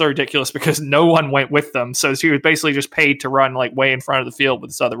 which was also ridiculous because no one went with them. So she was basically just paid to run like way in front of the field with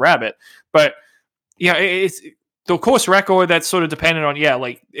this other rabbit. But yeah, it's the course record that's sort of dependent on,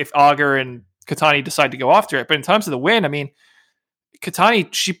 like if Aga and Keitany decide to go after it. But in terms of the win, I mean,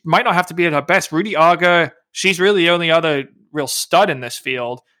 Keitany, she might not have to be at her best. Rudy Aga, she's really the only other real stud in this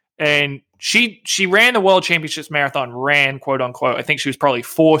field. And she ran the World Championships marathon, quote unquote. I think she was probably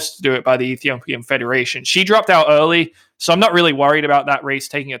forced to do it by the Ethiopian Federation. She dropped out early, so I'm not really worried about that race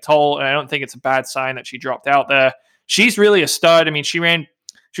taking a toll, and I don't think it's a bad sign that she dropped out there. She's really a stud. I mean, she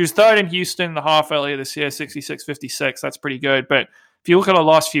was third in Houston in the half earlier this year, 66.56. That's pretty good. But if you look at her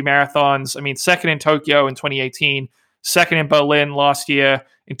last few marathons, I mean, second in Tokyo in 2018, second in Berlin last year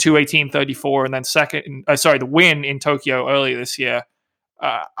in 2:18.34, and then the win in Tokyo earlier this year.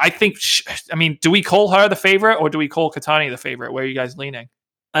 I think, do we call her the favorite or do we call Keitany the favorite? Where are you guys leaning?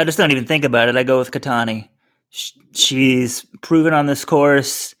 I just don't even think about it. I go with Keitany. She's proven on this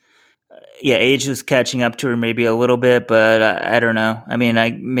course. Age was catching up to her maybe a little bit, but I don't know. I mean,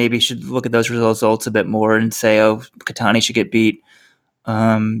 I maybe should look at those results a bit more and say, Keitany should get beat.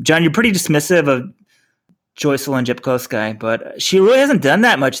 John, you're pretty dismissive of Jocelyn Jepkosgei, but she really hasn't done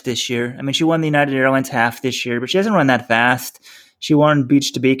that much this year. I mean, she won the United Airlines half this year, but she hasn't run that fast. She won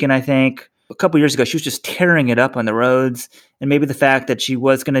Beach to Beacon, I think. A couple years ago, she was just tearing it up on the roads. And maybe the fact that she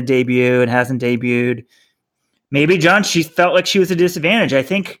was going to debut and hasn't debuted. Maybe, John, she felt like she was a disadvantage. I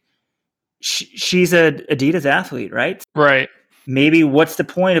think she's a Adidas athlete, right? Right. Maybe what's the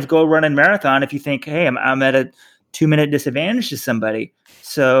point of go running marathon if you think, hey, I'm at a 2-minute disadvantage to somebody?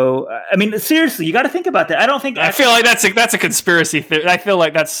 So, I mean, seriously, you got to think about that. I feel like that's a conspiracy theory. I feel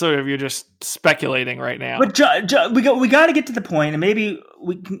like that's sort of, you're just speculating right now. But we got to get to the point, and maybe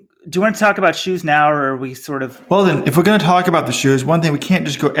do you want to talk about shoes now, or are we sort of? Well, then, if we're going to talk about the shoes, one thing we can't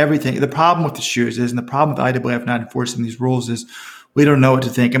just go everything. The problem with the shoes is, and the problem with IAAF not enforcing these rules is, we don't know what to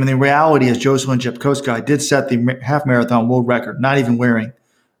think. I mean, the reality is, Jocelyn Jepkosgei did set the half marathon world record, not even wearing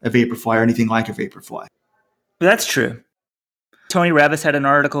a Vaporfly or anything like a Vaporfly. That's true. Tony Revis had an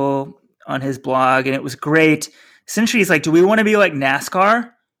article on his blog, and it was great. Essentially, he's like, do we want to be like NASCAR?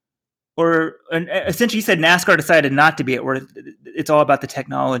 And essentially, he said NASCAR decided not to be it, where it's all about the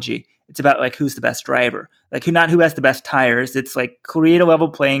technology. It's about like who's the best driver, like not who has the best tires. It's like create a level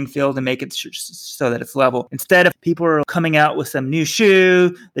playing field and make it so that it's level. Instead of people are coming out with some new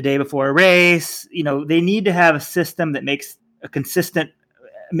shoe the day before a race, they need to have a system that makes a consistent.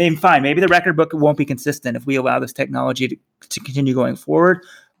 I mean, fine, maybe the record book won't be consistent if we allow this technology to continue going forward,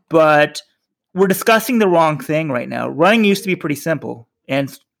 but we're discussing the wrong thing right now. Running used to be pretty simple,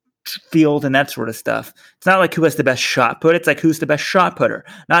 and field and that sort of stuff. It's not like who has the best shot put. It's like who's the best shot putter,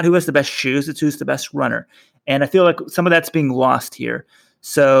 not who has the best shoes. It's who's the best runner. And I feel like some of that's being lost here.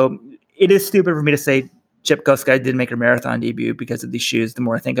 So it is stupid for me to say Jepkosgei didn't make her marathon debut because of these shoes, the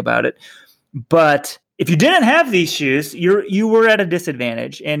more I think about it. But if you didn't have these shoes, you were at a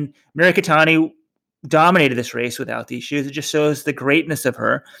disadvantage. And Mary Keitany dominated this race without these shoes. It just shows the greatness of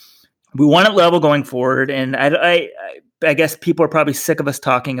her. We want it level going forward. And I guess people are probably sick of us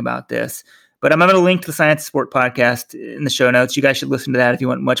talking about this. But I'm going to link to the Science of Sport podcast in the show notes. You guys should listen to that if you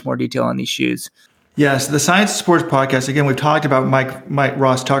want much more detail on these shoes. Yes, the Science of Sports podcast. Again, we've talked about Mike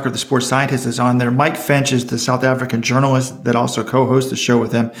Ross Tucker, the sports scientist, is on there. Mike Finch is the South African journalist that also co-hosts the show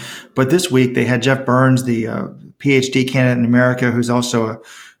with him. But this week they had Jeff Burns, the PhD candidate in America, who's also a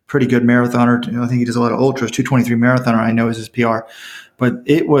pretty good marathoner. I think he does a lot of ultras. 2:23 marathoner, I know, is his PR. But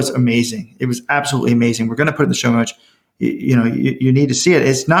it was amazing. It was absolutely amazing. We're going to put it in the show notes. you need to see it.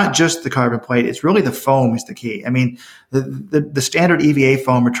 It's not just the carbon plate. It's really the foam is the key. I mean, the standard EVA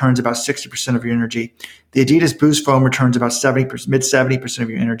foam returns about 60% of your energy. The Adidas Boost foam returns about mid 70% of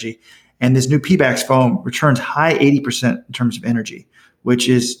your energy. And this new Pebax foam returns high 80% in terms of energy, which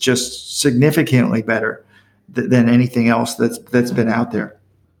is just significantly better than anything else that's been out there.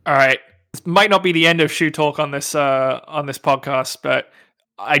 All right. This might not be the end of shoe talk on this podcast, but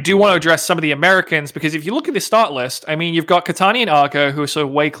I do want to address some of the Americans, because if you look at the start list, I mean, you've got Katani and Arca, who are sort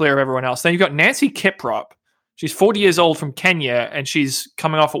of way clear of everyone else. Then you've got Nancy Kiprop. She's 40 years old from Kenya, and she's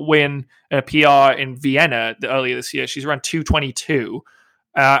coming off a win and a PR in Vienna earlier this year. She's around 222.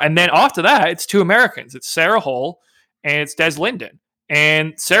 And then after that, it's two Americans. It's Sarah Hall and it's Des Linden.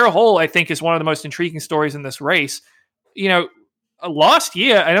 And Sarah Hall, I think, is one of the most intriguing stories in this race. Last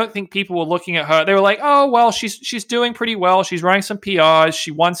year, I don't think people were looking at her. They were like, oh, well, she's doing pretty well. She's running some PRs. She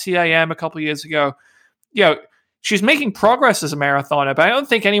won CIM a couple of years ago. She's making progress as a marathoner, but I don't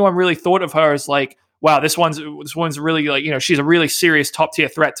think anyone really thought of her as like, wow, this one's really like, she's a really serious top tier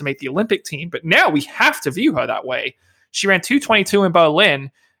threat to make the Olympic team. But now we have to view her that way. She ran 2:22 in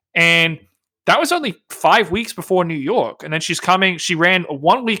Berlin, and that was only 5 weeks before New York. And then she ran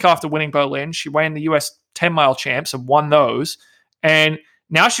 1 week after winning Berlin. She ran the US 10-mile champs and won those. And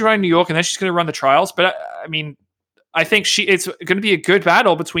now she's running New York, and then she's going to run the trials. But I mean, I think it's going to be a good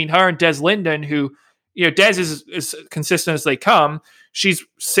battle between her and Des Linden, who, Des is as consistent as they come. She's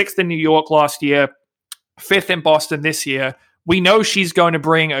 6th in New York last year, 5th in Boston this year. We know she's going to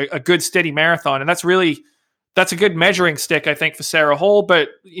bring a good, steady marathon, and that's a good measuring stick, I think, for Sarah Hall. But,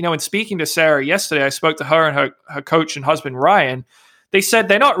 in speaking to Sarah yesterday, I spoke to her and her coach and husband, Ryan. They said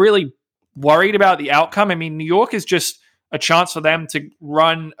they're not really worried about the outcome. I mean, New York is just a chance for them to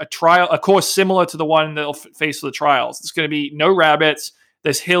run a course similar to the one they'll face for the trials. It's going to be no rabbits.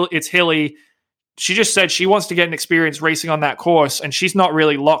 It's hilly. She just said she wants to get an experience racing on that course, and she's not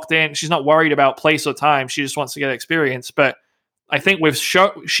really locked in. She's not worried about place or time. She just wants to get experience. But I think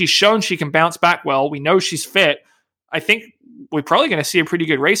she's shown she can bounce back well. We know she's fit. I think we're probably going to see a pretty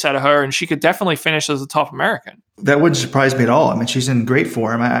good race out of her, and she could definitely finish as the top American. That wouldn't surprise me at all. I mean, she's in great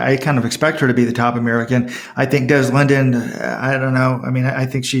form. I kind of expect her to be the top American. I think Des Linden, I don't know. I mean, I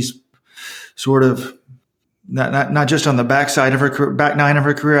think she's sort of not just on the backside of her career, back nine of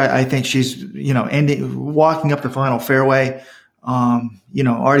her career. I think she's, walking up the final fairway.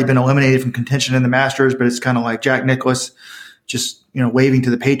 Already been eliminated from contention in the Masters, but it's kind of like Jack Nicklaus just, waving to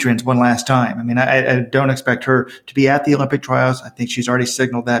the patrons one last time. I mean, I don't expect her to be at the Olympic trials. I think she's already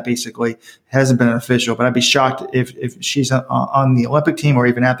signaled that basically. It hasn't been official, but I'd be shocked if she's on the Olympic team or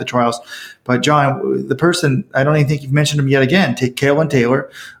even at the trials. But John, the person, I don't even think you've mentioned him yet again, take Kaylin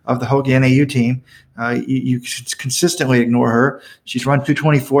Taylor of the Hokie NAU team. You consistently ignore her. She's run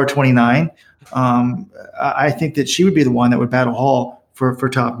 2:24.29. I think that she would be the one that would battle Hall for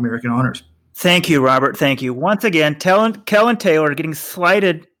top American honors. Thank you, Robert. Thank you. Once again, Kellen Taylor getting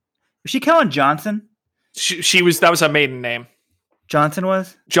slighted. Was she Kellen Johnson? She was. That was her maiden name. Johnson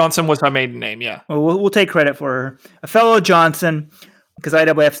was? Johnson was her maiden name, yeah. Well, we'll take credit for her. A fellow Johnson, because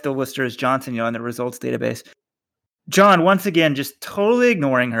IAAF still lists her as Johnson, in the results database. John, once again, just totally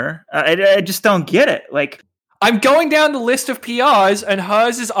ignoring her. I just don't get it. Like, I'm going down the list of PRs, and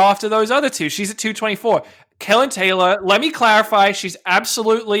hers is after those other two. She's at 2:24. Kellen Taylor, let me clarify, she's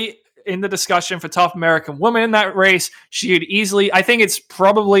absolutely in the discussion for top American woman in that race. She would easily, I think it's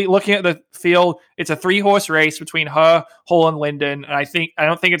probably, looking at the field, it's a 3-horse race between her, Hall, and Linden. And I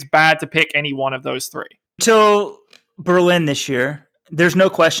don't think it's bad to pick any one of those three. Till Berlin this year, there's no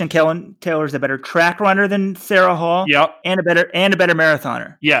question Kellen Taylor's a better track runner than Sarah Hall. Yep. And a better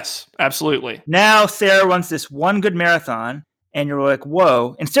marathoner. Yes, absolutely. Now Sarah runs this one good marathon, and you're like,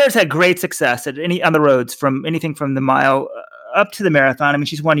 whoa. And Sarah's had great success on the roads, from anything from the mile up to the marathon. I mean,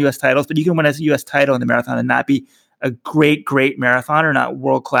 she's won U.S. titles, but you can win a U.S. title in the marathon and not be a great marathoner, not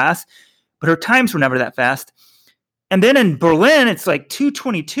world class. But her times were never that fast. And then in Berlin, it's like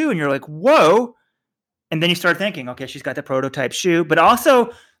 2:22, and you're like, whoa. And then you start thinking, okay, she's got the prototype shoe. But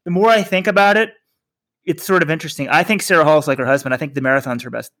also, the more I think about it, it's sort of interesting. I think Sarah Hall's like her husband. I think the marathon's her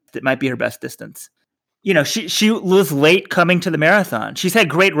best. It might be her best distance. She was late coming to the marathon. She's had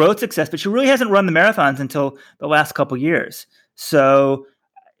great road success, but she really hasn't run the marathons until the last couple years. So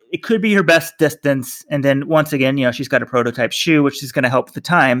it could be her best distance. And then once again, she's got a prototype shoe, which is going to help with the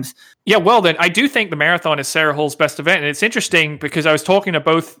times. Yeah, well, then I do think the marathon is Sarah Hall's best event. And it's interesting because I was talking to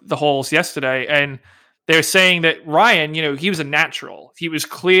both the Halls yesterday, and they're saying that Ryan, he was a natural. He was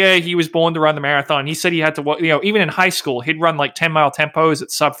clear. He was born to run the marathon. He said he had to, even in high school, he'd run like 10-mile tempos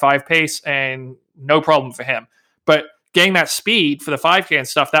at sub-5 pace, and no problem for him. But getting that speed for the 5K and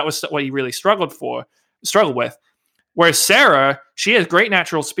stuff, that was what he really struggled with. Whereas Sarah, she has great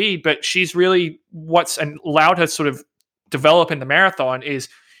natural speed, but she's really what's allowed her to sort of develop in the marathon is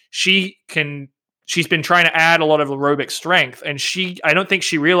she's been trying to add a lot of aerobic strength, and I don't think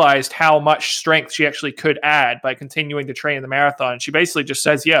she realized how much strength she actually could add by continuing to train in the marathon. She basically just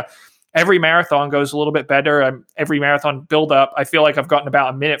says, yeah, every marathon goes a little bit better. Every marathon build up, I feel like I've gotten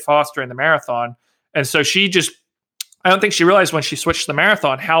about a minute faster in the marathon. And so I don't think she realized when she switched to the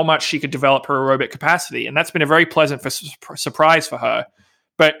marathon how much she could develop her aerobic capacity. And that's been a very pleasant surprise for her.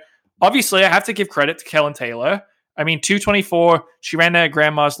 But obviously I have to give credit to Kellen Taylor. I mean, 2:24, she ran there at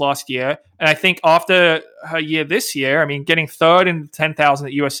Grandma's last year. And I think after her year this year, I mean, getting third in 10,000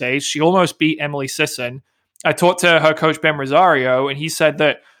 at USA, she almost beat Emily Sisson. I talked to her coach, Ben Rosario, and he said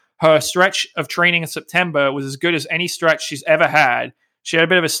that her stretch of training in September was as good as any stretch she's ever had. She had a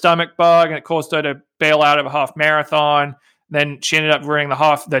bit of a stomach bug, and it caused her to bail out of a half marathon. Then she ended up running the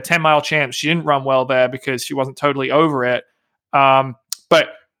 10-mile champs. She didn't run well there because she wasn't totally over it. But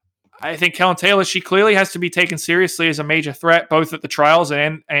I think Kellen Taylor, she clearly has to be taken seriously as a major threat, both at the trials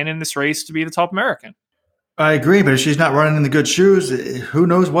and in this race to be the top American. I agree, but if she's not running in the good shoes, who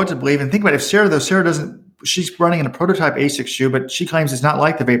knows what to believe? And think about it, if Sarah doesn't, she's running in a prototype ASICS shoe, but she claims it's not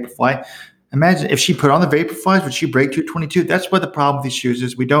like the Vaporfly. Imagine if she put on the Vaporflies, would she break 2:22? That's what the problem with these shoes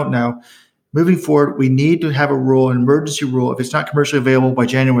is. We don't know. Moving forward, we need to have a rule, an emergency rule. If it's not commercially available by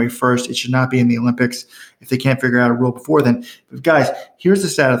January 1st, it should not be in the Olympics if they can't figure out a rule before then. But guys, here's the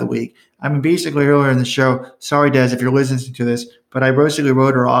stat of the week. I mean, basically earlier in the show, sorry, Des, if you're listening to this, but I basically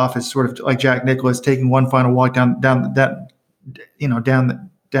wrote her off as sort of like Jack Nicklaus taking one final walk down the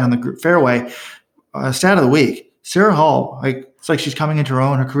fairway. Stat of the week, Sarah Hall, it's like she's coming into her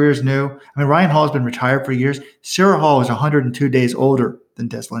own. Her career is new. I mean, Ryan Hall has been retired for years. Sarah Hall is 102 days older than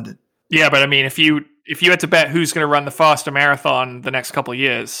Des Linden. Yeah, but I mean, if you had to bet who's going to run the faster marathon the next couple of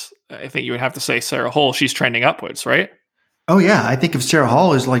years, I think you would have to say Sarah Hall. She's trending upwards, right? Oh, yeah. I think if Sarah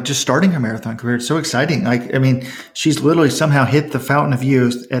Hall is like just starting her marathon career, it's so exciting. I mean, she's literally somehow hit the fountain of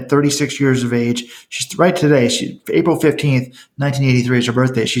youth at 36 years of age. She's right today. April 15th, 1983 is her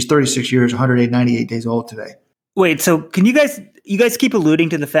birthday. She's 36 years, 198 days old today. Wait, so can you guys keep alluding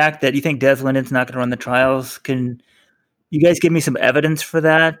to the fact that you think Des Linden's not going to run the trials? Can you guys give me some evidence for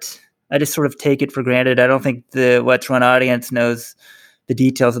that? I just sort of take it for granted. I don't think the Let's Run audience knows the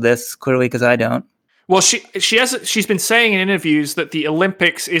details of this clearly because I don't. Well, she's been saying in interviews that the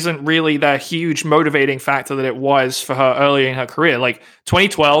Olympics isn't really the huge motivating factor that it was for her early in her career. Like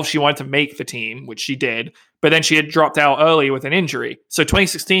 2012, she wanted to make the team, which she did, but then she had dropped out early with an injury. So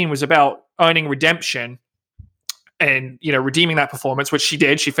 2016 was about earning redemption and, redeeming that performance, which she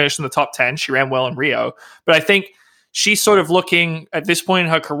did. She finished in the top 10. She ran well in Rio. But I think she's sort of looking at this point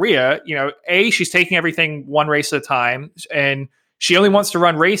in her career, she's taking everything one race at a time, and she only wants to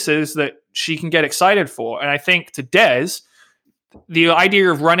run races that she can get excited for. And I think to Des, the idea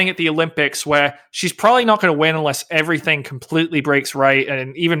of running at the Olympics where she's probably not going to win unless everything completely breaks right,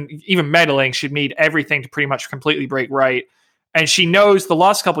 and even medaling, she'd need everything to pretty much completely break right. And she knows the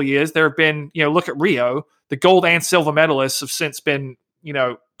last couple of years there have been, look at Rio, the gold and silver medalists have since been,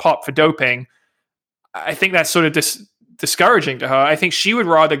 popped for doping. I think that's sort of discouraging to her. I think she would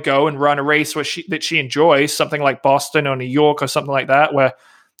rather go and run a race that she enjoys, something like Boston or New York or something like that, where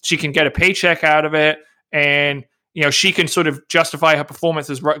she can get a paycheck out of it, and she can sort of justify her performance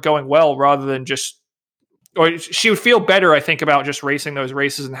as going well rather than or she would feel better, I think, about just racing those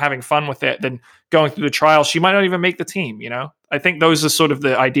races and having fun with it than going through the trials. She might not even make the team. I think those are sort of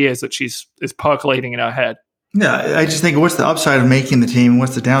the ideas that is percolating in her head. Yeah, I just think what's the upside of making the team and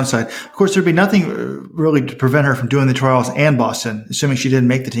what's the downside? Of course, there'd be nothing really to prevent her from doing the trials and Boston. Assuming she didn't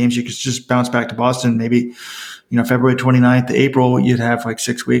make the team, she could just bounce back to Boston. Maybe, February 29th to April, you'd have like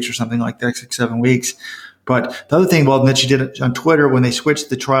 6 weeks or something like that, 6-7 weeks. But the other thing, that she did on Twitter when they switched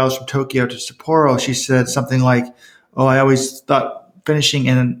the trials from Tokyo to Sapporo, she said something like, "Oh, I always thought finishing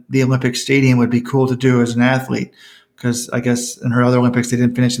in the Olympic Stadium would be cool to do as an athlete." Because I guess in her other Olympics, they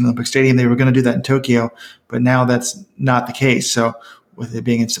didn't finish in the Olympic Stadium. They were going to do that in Tokyo, but now that's not the case. So with it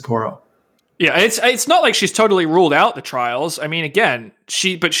being in Sapporo. Yeah, it's not like she's totally ruled out the trials. I mean, again,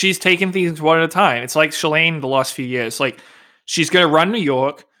 she's taken things one at a time. It's like Shalane the last few years. Like, she's going to run New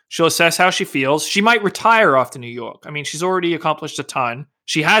York. She'll assess how she feels. She might retire after New York. I mean, she's already accomplished a ton.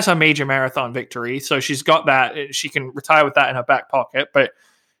 She has her major marathon victory, so she's got that. She can retire with that in her back pocket, but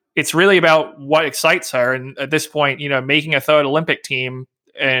it's really about what excites her. And at this point, making a third Olympic team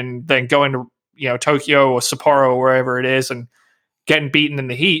and then going to, Tokyo or Sapporo or wherever it is and getting beaten in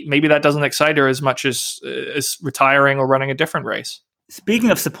the heat, maybe that doesn't excite her as much as retiring or running a different race. Speaking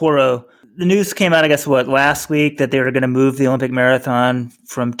of Sapporo, the news came out, I guess, last week that they were going to move the Olympic marathon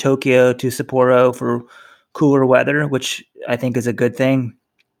from Tokyo to Sapporo for cooler weather, which I think is a good thing.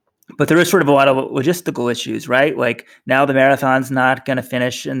 But there is sort of a lot of logistical issues, right? Like now the marathon's not going to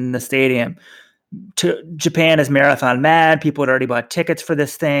finish in the stadium. Japan is marathon mad. People had already bought tickets for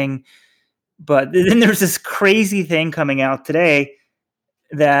this thing. But then there's this crazy thing coming out today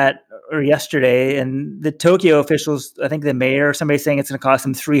or yesterday, and the Tokyo officials, I think the mayor or somebody saying it's going to cost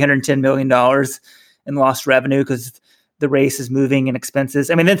them $310 million in lost revenue because the race is moving and expenses.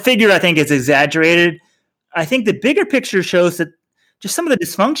 I mean, the figure I think is exaggerated. I think the bigger picture shows that just some of the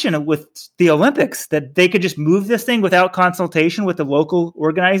dysfunction with the Olympics, that they could just move this thing without consultation with the local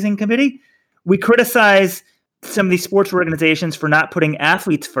organizing committee. We criticize some of these sports organizations for not putting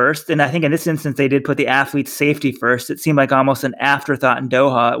athletes first. And I think in this instance, they did put the athletes' safety first. It seemed like almost an afterthought in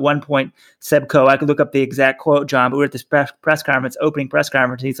Doha. At one point, Seb Coe, I could look up the exact quote, John, but we were at this press conference, opening press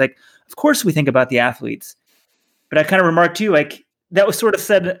conference, and he's like, of course we think about the athletes. But I kind of remarked too, like, that was sort of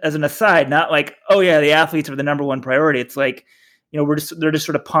said as an aside, not like, oh yeah, the athletes are the number one priority. It's like, they're just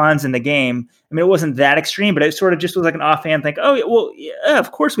sort of pawns in the game. I mean, it wasn't that extreme, but it sort of just was like an offhand thing. Oh, well, yeah,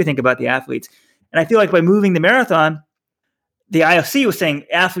 of course we think about the athletes. And I feel like by moving the marathon, the IOC was saying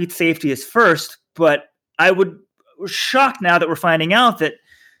athlete safety is first, but we're shocked now that we're finding out that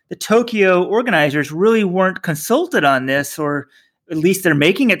the Tokyo organizers really weren't consulted on this, or at least they're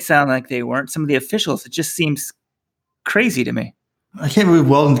making it sound like they weren't. Some of the officials, it just seems crazy to me. I can't believe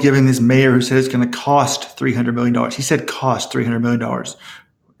Weldon's giving this mayor who said it's going to cost $300 million. He said cost $300 million.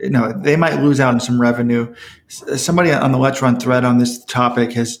 No, they might lose out on some revenue. Somebody on the Let's Run thread on this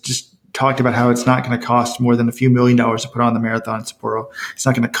topic has just talked about how it's not going to cost more than a few $1 million to put on the marathon in Sapporo. It's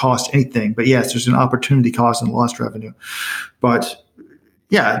not going to cost anything. But yes, there's an opportunity cost and lost revenue. But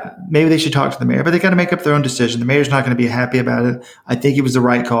yeah, maybe they should talk to the mayor, but they got to make up their own decision. The mayor's not going to be happy about it. I think it was the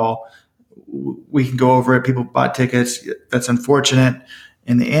right call. We can go over it. People bought tickets. That's unfortunate.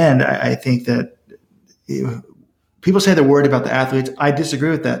 In the end, I think that people say they're worried about the athletes. I disagree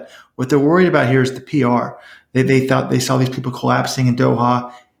with that. What they're worried about here is the PR. They thought they saw these people collapsing in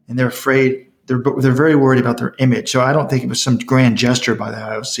Doha, and they're afraid. They're very worried about their image. So I don't think it was some grand gesture by the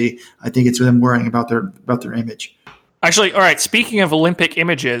IOC. I think it's them worrying about their image. Actually, all right. Speaking of Olympic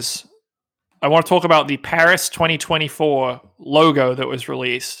images, I want to talk about the Paris 2024 logo that was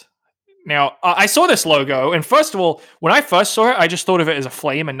released. Now, I saw this logo, and first of all, when I first saw it, I just thought of it as a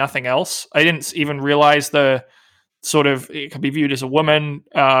flame and nothing else. I didn't even realize it could be viewed as a woman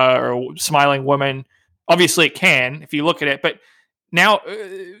or a smiling woman. Obviously, it can if you look at it, but now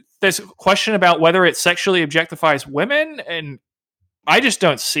there's a question about whether it sexually objectifies women, and I just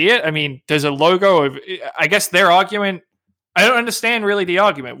don't see it. I mean, there's a logo of, I guess their argument, I don't understand really the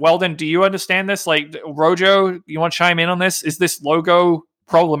argument. Weldon, do you understand this? Like, Rojo, you want to chime in on this? Is this logo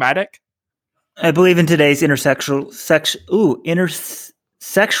problematic? I believe in today's intersexual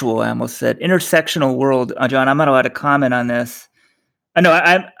world, John. I'm not allowed to comment on this. I know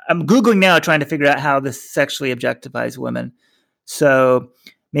I'm Googling now, trying to figure out how this sexually objectifies women. So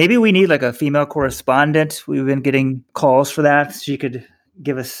maybe we need like a female correspondent. We've been getting calls for that. She could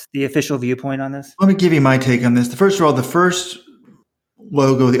give us the official viewpoint on this. Let me give you my take on this. First of all, the first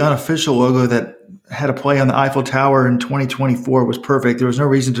logo, the unofficial logo that had a play on the Eiffel Tower in 2024 was perfect. There was no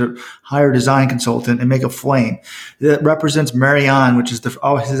reason to hire a design consultant and make a flame. That represents Marianne, which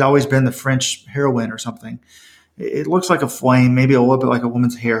has always been the French heroine or something. It looks like a flame, maybe a little bit like a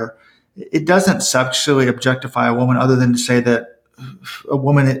woman's hair. It doesn't sexually objectify a woman, other than to say that a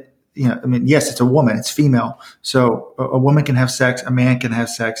woman, yes, it's a woman, it's female. So a woman can have sex, a man can have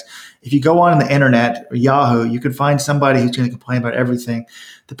sex. If you go on the internet or Yahoo, you can find somebody who's going to complain about everything.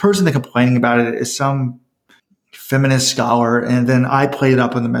 The person that's complaining about it is some feminist scholar, and then I played it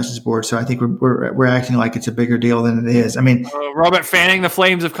up on the message board. So I think we're acting like it's a bigger deal than it is. I mean, Robert fanning the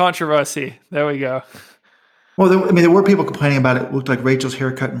flames of controversy. There we go. Well, there were people complaining about it. It looked like Rachel's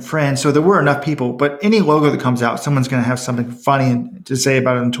haircut in Friends. So there were enough people. But any logo that comes out, someone's going to have something funny to say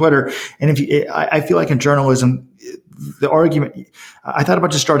about it on Twitter. And I feel like in journalism, the argument, I thought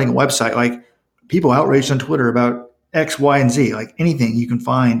about just starting a website, like people outraged on Twitter about X, Y, and Z, like anything you can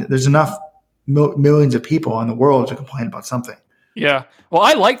find. There's enough millions of people in the world to complain about something. Yeah. Well,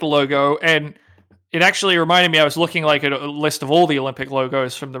 I like the logo, and it actually reminded me, I was looking like at a list of all the Olympic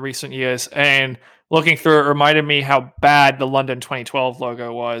logos from the recent years, and looking through it reminded me how bad the London 2012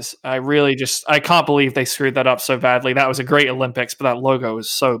 logo was. I can't believe they screwed that up so badly. That was a great Olympics, but that logo was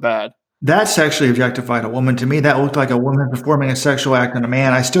so bad. That sexually objectified a woman. To me, that looked like a woman performing a sexual act on a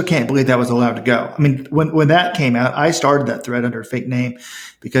man. I still can't believe that was allowed to go. I mean, when that came out, I started that thread under a fake name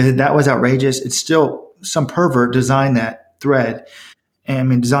because that was outrageous. It's still some pervert designed that thread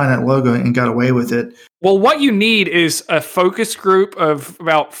and designed that logo and got away with it. Well, what you need is a focus group of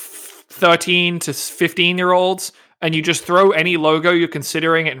about 13 to 15-year-olds and you just throw any logo you're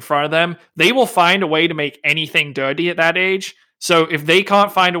considering it in front of them, they will find a way to make anything dirty at that age. So if they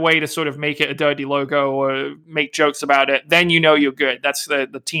can't find a way to sort of make it a dirty logo or make jokes about it, then you know you're good. That's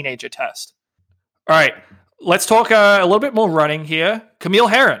the teenager test. All right, let's talk a little bit more running here. Camille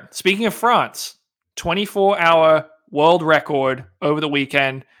Herron, speaking of France, 24-hour world record over the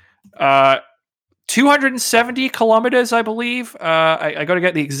weekend. 270 kilometers, I believe. I got to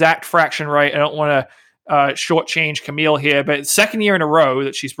get the exact fraction right. I don't want to shortchange Camille here, but second year in a row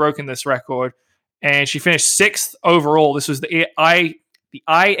that she's broken this record. And she finished 6th overall. This was the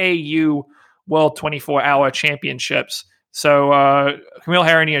IAU World 24-Hour Championships. So Camille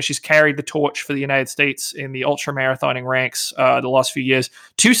Herron, she's carried the torch for the United States in the ultra-marathoning ranks the last few years.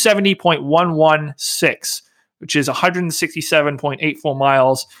 270.116, which is 167.84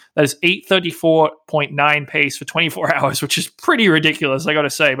 miles. That is 834.9 pace for 24 hours, which is pretty ridiculous, I got to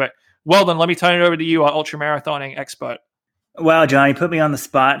say. But Weldon, let me turn it over to you, our ultra-marathoning expert. Wow, John, you put me on the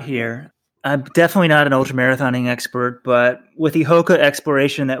spot here. I'm definitely not an ultramarathoning expert, but with the Hoka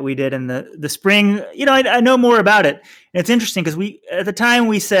exploration that we did in the spring, I know more about it. And it's interesting because at the time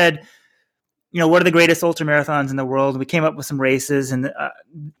we said, what are the greatest ultramarathons in the world? We came up with some races, and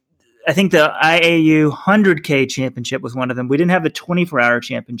I think the IAU 100K championship was one of them. We didn't have the 24-hour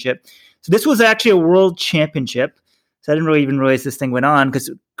championship. So this was actually a world championship. So I didn't really even realize this thing went on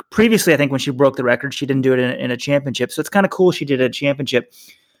because previously, I think when she broke the record, she didn't do it in a championship. So it's kind of cool she did a championship.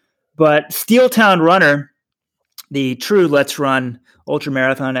 But Steeltown Runner, the true Let's Run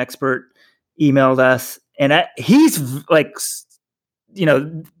ultramarathon expert, emailed us, and he's like,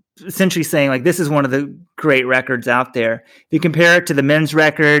 essentially saying like this is one of the great records out there. If you compare it to the men's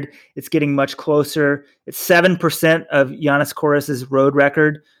record, it's getting much closer. It's 7% of Yannis Koros's road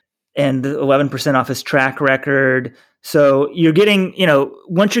record and 11% off his track record. So you're getting,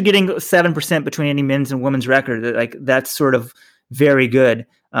 once you're getting 7% between any men's and women's record, like that's sort of very good.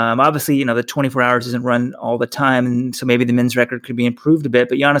 Obviously, the 24 hours isn't run all the time, and so maybe the men's record could be improved a bit.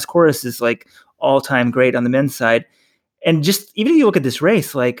 But Yannis Koros is like all-time great on the men's side. And just even if you look at this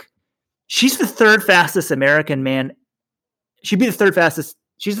race, like she's the third fastest American man. She'd be the third fastest.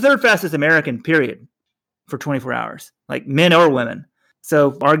 She's the third fastest American, period, for 24 hours, like men or women.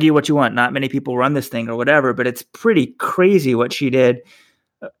 So argue what you want. Not many people run this thing or whatever, but it's pretty crazy what she did.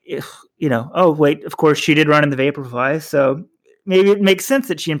 Oh, wait, of course, she did run in the Vaporfly, so maybe it makes sense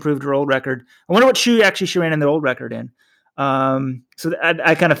that she improved her old record. I wonder what she ran in the old record in. So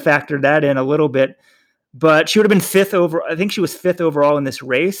I kind of factored that in a little bit, but she would have been 5th over. I think she was 5th overall in this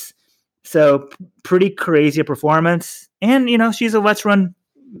race. So pretty crazy performance. And, she's a Let's Run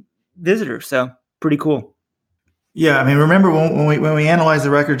visitor. So pretty cool. Yeah. I mean, remember when we analyzed the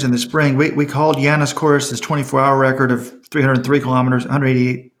records in the spring, we called Yannis Koros's 24-hour record of 303 kilometers,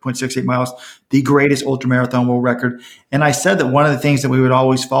 188.68 miles, the greatest ultramarathon world record. And I said that one of the things that we would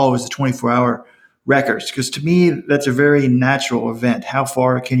always follow is the 24-hour records, because to me, that's a very natural event. How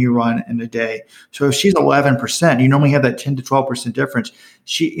far can you run in a day? So if she's 11%, you normally have that 10 to 12% difference.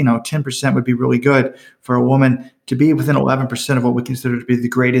 10% would be really good for a woman. To be within 11% of what we consider to be the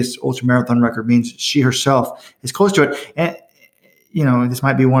greatest ultramarathon record means she herself is close to it. And, this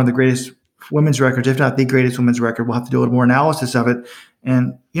might be one of the greatest women's records, if not the greatest women's record. We'll have to do a little more analysis of it.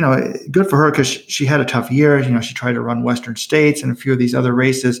 And, good for her because she had a tough year. She tried to run Western States and a few of these other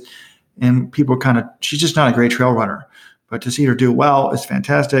races. And people she's just not a great trail runner. But to see her do well is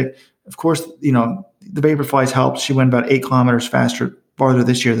fantastic. Of course, the Vaporflies helped. She went about 8 kilometers farther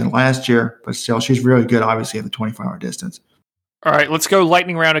this year than last year. But still, she's really good, obviously, at the 24-hour distance. All right, let's go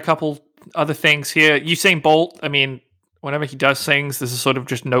lightning round a couple other things here. Usain Bolt, I mean, whenever he does things, this is sort of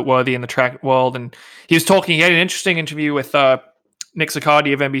just noteworthy in the track world. And he had an interesting interview with Nick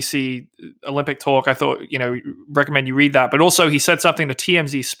Zaccardi of NBC Olympic Talk. I thought, recommend you read that. But also he said something to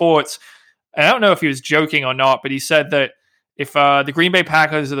TMZ Sports. And I don't know if he was joking or not, but he said that if the Green Bay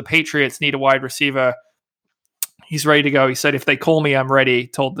Packers or the Patriots need a wide receiver, he's ready to go. He said, if they call me, I'm ready.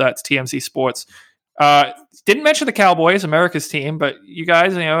 Told that to TMZ Sports. Didn't mention the Cowboys, America's team, but you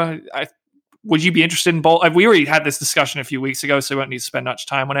guys, would you be interested in Bolt? We already had this discussion a few weeks ago, so we won't need to spend much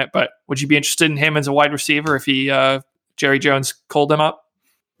time on it. But would you be interested in him as a wide receiver if Jerry Jones called him up?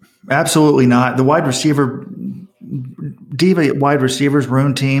 Absolutely not. The diva wide receivers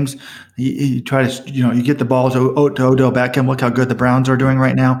ruin teams. You try to, you get the ball to Odell Beckham. Look how good the Browns are doing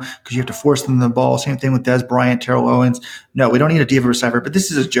right now because you have to force them the ball. Same thing with Dez Bryant, Terrell Owens. No, we don't need a diva receiver, but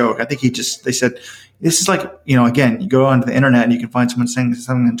this is a joke. I think they said, this is like, again, you go onto the internet and you can find someone saying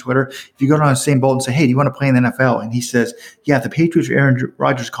something on Twitter. If you go to Usain Bolt and say, hey, do you want to play in the NFL? And he says, yeah, if the Patriots or Aaron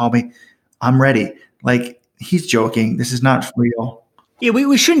Rodgers call me, I'm ready. Like, he's joking. This is not real. Yeah,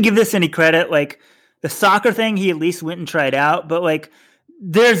 we shouldn't give this any credit. Like the soccer thing, he at least went and tried out, but like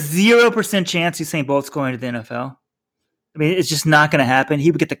there's 0% chance Usain Bolt's going to the NFL. I mean, it's just not going to happen.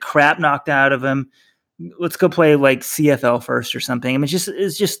 He would get the crap knocked out of him. Let's go play like CFL first or something. I mean,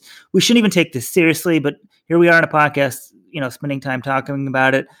 it's just we shouldn't even take this seriously, but here we are on a podcast, spending time talking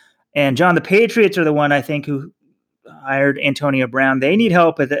about it. And John, the Patriots are the one I think who hired Antonio Brown. They need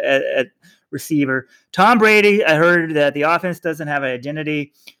help at receiver. Tom Brady, I heard that the offense doesn't have an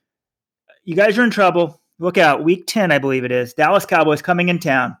identity. You guys are in trouble. Look out. Week 10, I believe it is. Dallas Cowboys coming in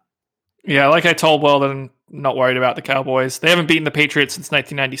town. Yeah, like I told Weldon, not worried about the Cowboys. They haven't beaten the Patriots since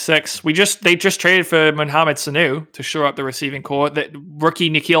 1996. They just traded for Mohamed Sanu to shore up the receiving corps. That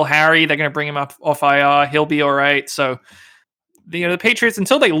rookie N'Keal Harry, they're going to bring him up off IR. He'll be all right. So, the Patriots,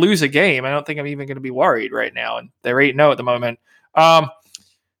 until they lose a game, I don't think I'm even going to be worried right now. And they're 8-0 at the moment.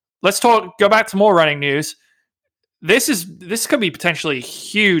 Let's go back to more running news. This could be potentially a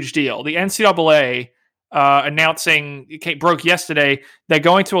huge deal. The NCAA announcing, it broke yesterday, they're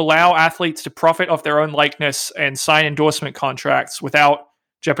going to allow athletes to profit off their own likeness and sign endorsement contracts without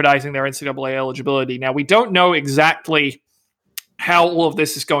jeopardizing their NCAA eligibility. Now, we don't know exactly how all of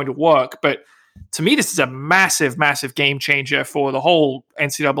this is going to work, but to me, this is a massive, massive game changer for the whole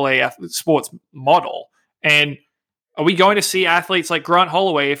NCAA sports model. And are we going to see athletes like Grant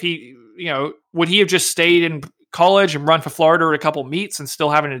Holloway, if he, would he have just stayed in college and run for Florida at a couple meets and still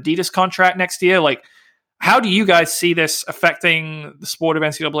have an Adidas contract next year? Like, how do you guys see this affecting the sport of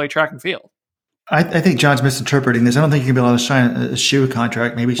NCAA track and field? I think John's misinterpreting this. I don't think you can be allowed to sign a shoe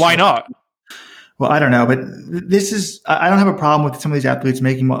contract. Maybe why not? Well, I don't know, but I don't have a problem with some of these athletes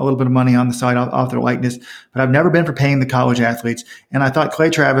making a little bit of money on the side off their likeness, but I've never been for paying the college athletes. And I thought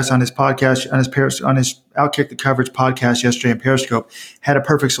Clay Travis on his podcast, on his Outkick the Coverage podcast yesterday in Periscope had a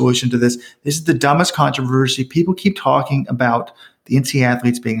perfect solution to this. This is the dumbest controversy. People keep talking about the NCAA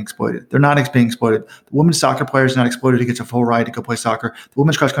athletes being exploited. They're not being exploited. The women's soccer player is not exploited. He gets a full ride to go play soccer. The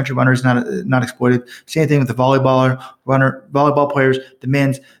women's cross country runner is not exploited. Same thing with the volleyball players, the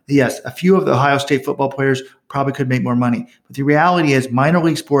men's. Yes, a few of the Ohio State football players probably could make more money. But the reality is minor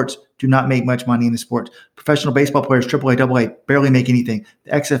league sports do not make much money in the sports. Professional baseball players, AAA, AA, barely make anything.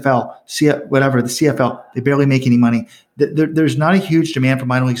 The XFL, the CFL, they barely make any money. There's not a huge demand for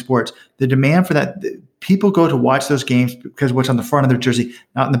minor league sports. The demand for that, people go to watch those games because what's on the front of their jersey,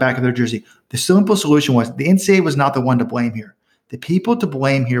 not in the back of their jersey. The simple solution was the NCAA was not the one to blame here. The people to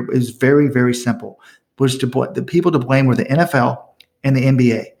blame here is very, very simple. The people to blame were the NFL and the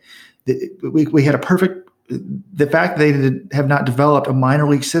NBA. We had a perfect. The fact that they have not developed a minor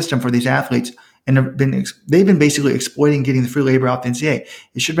league system for these athletes and they've been basically exploiting getting the free labor out the NCAA.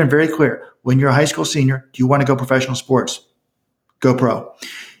 It should have been very clear. When you're a high school senior, do you want to go professional sports? Go pro.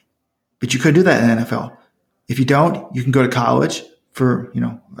 But you couldn't do that in the NFL. If you don't, you can go to college for,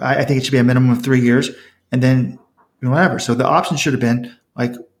 I think it should be a minimum of 3 years and then whatever. So the option should have been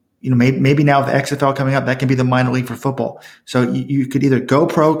like, maybe now with the XFL coming up, that can be the minor league for football. So you could either go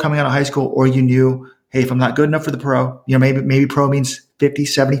pro coming out of high school or you knew, hey, if I'm not good enough for the pro, maybe pro means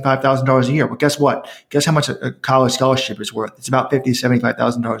 $50,000, $75,000 a year. Well, guess what? Guess how much a college scholarship is worth? It's about $50,000,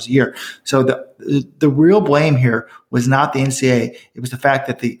 $75,000 a year. So the real blame here was not the NCAA. It was the fact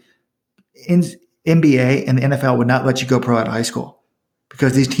that the NBA and the NFL would not let you go pro out of high school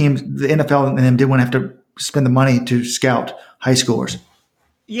because these teams, the NFL and them didn't want to have to spend the money to scout high schoolers.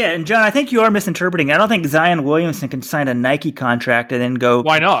 Yeah, and John, I think you are misinterpreting. I don't think Zion Williamson can sign a Nike contract and then go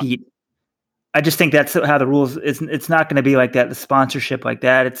Why not? compete. I just think that's how the rules. It's not going to be like that. The sponsorship like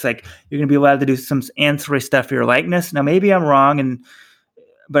that. It's like you're going to be allowed to do some ancillary stuff for your likeness. Now, maybe I'm wrong,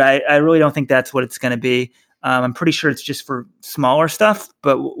 but I really don't think that's what it's going to be. I'm pretty sure it's just for smaller stuff.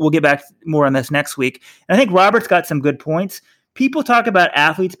 But we'll get back more on this next week. And I think Robert's got some good points. People talk about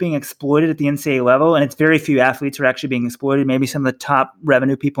athletes being exploited at the NCAA level, and it's very few athletes are actually being exploited. Maybe some of the top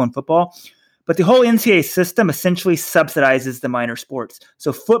revenue people in football. But the whole NCAA system essentially subsidizes the minor sports.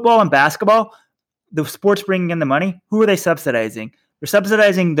 So football and basketball, the sports bringing in the money, who are they subsidizing? They're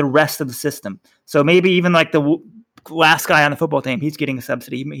subsidizing the rest of the system. So maybe even like the last guy on the football team, he's getting a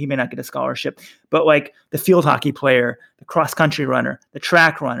subsidy. He may not get a scholarship. But like the field hockey player, the cross-country runner, the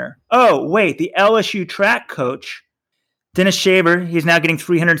track runner. Oh, wait, the LSU track coach, Dennis Shaver, he's now getting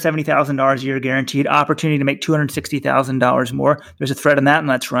 $370,000 a year guaranteed, opportunity to make $260,000 more. There's a thread on that, and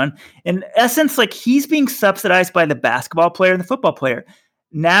let's run. In essence, like he's being subsidized by the basketball player and the football player.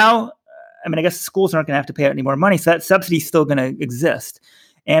 Now, I guess the schools aren't going to have to pay out any more money, so that subsidy is still going to exist.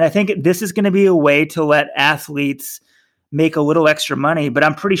 And I think this is going to be a way to let athletes make a little extra money, but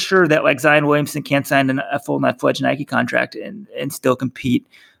I'm pretty sure that like Zion Williamson can't sign a full-fledged Nike contract and still compete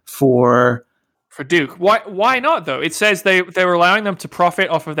for for Duke. Why not though? It says they were allowing them to profit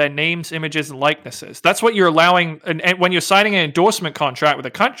off of their names, images, and likenesses. That's what you're allowing. And when you're signing an endorsement contract with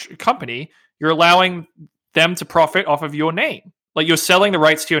a company, you're allowing them to profit off of your name. Like you're selling the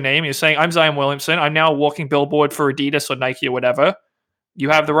rights to your name. You're saying, I'm Zion Williamson. I'm now a walking billboard for Adidas or Nike or whatever. You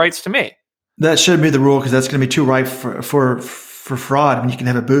have the rights to me. That should be the rule because that's going to be too ripe for fraud. I mean, you can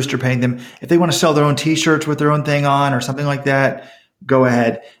have a booster paying them. If they want to sell their own T-shirts with their own thing on or something like that, go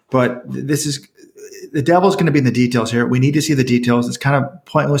ahead. But the devil's going to be in the details here. We need to see the details. It's kind of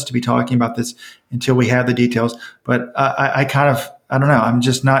pointless to be talking about this until we have the details. But I don't know. I'm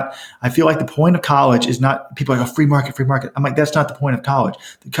just not. I feel like the point of college is not people are like, free market, free market. I'm like, that's not the point of college.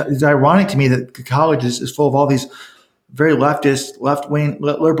 It's ironic to me that the college is full of all these very leftist, left-wing,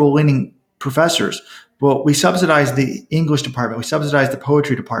 liberal-leaning professors. Well, we subsidize the English department. We subsidize the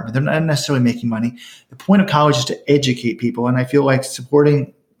poetry department. They're not necessarily making money. The point of college is to educate people. And I feel like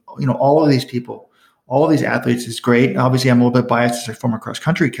supporting, all of these people, all of these athletes is great. Obviously, I'm a little bit biased as a former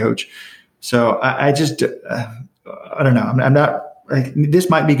cross-country coach. So I just, I don't know. I'm not, like, this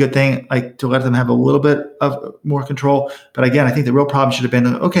might be a good thing, like to let them have a little bit of more control. But again, I think the real problem should have been,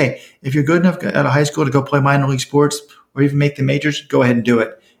 okay, if you're good enough at a high school to go play minor league sports or even make the majors, go ahead and do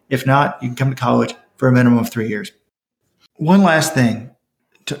it. If not, you can come to college for a minimum of 3 years. One last thing.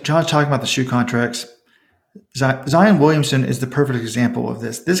 John's talking about the shoe contracts. Zion Williamson is the perfect example of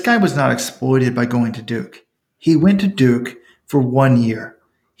this. This guy was not exploited by going to Duke. He went to Duke for 1 year.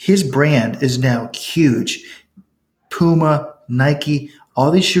 His brand is now huge. Puma, Nike,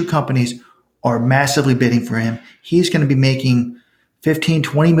 all these shoe companies are massively bidding for him. He's going to be making $15,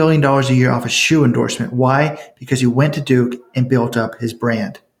 $20 million a year off a shoe endorsement. Why? Because he went to Duke and built up his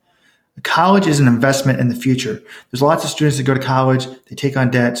brand. College is an investment in the future. There's lots of students that go to college, they take on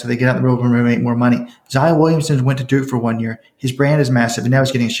debt, so they get out in the world and make more money. Zion Williamson went to Duke for 1 year. His brand is massive, and now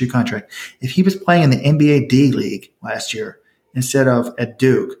he's getting a shoe contract. If he was playing in the NBA D League last year instead of at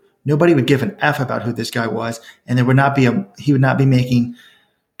Duke, nobody would give an F about who this guy was, and he would not be making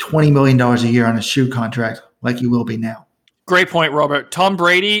 $20 million a year on a shoe contract like he will be now. Great point, Robert. Tom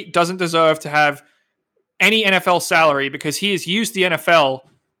Brady doesn't deserve to have any NFL salary because he has used the NFL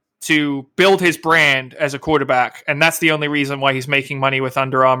to build his brand as a quarterback, and that's the only reason why he's making money with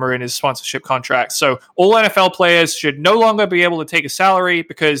Under Armour in his sponsorship contract. So all NFL players should no longer be able to take a salary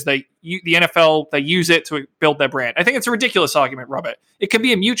because the NFL, they use it to build their brand. I think it's a ridiculous argument, Robert. It can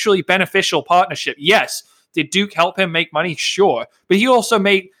be a mutually beneficial partnership. Yes, did Duke help him make money? Sure. But he also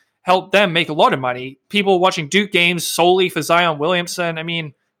helped them make a lot of money. People watching Duke games solely for Zion Williamson. I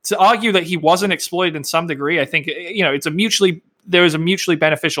mean, to argue that he wasn't exploited in some degree, I think, there is a mutually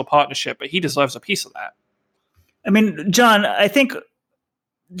beneficial partnership, but he deserves a piece of that. I mean, John, I think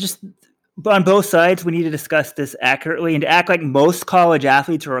just on both sides, we need to discuss this accurately, and to act like most college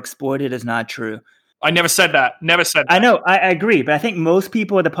athletes are exploited is not true. I never said that. I know, I agree, but I think most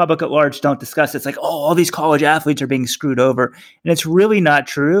people in the public at large don't discuss it. It's like, oh, all these college athletes are being screwed over. And it's really not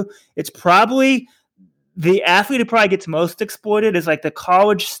true. It's probably the athlete who probably gets most exploited is like the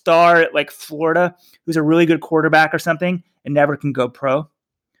college star at like Florida who's a really good quarterback or something and never can go pro.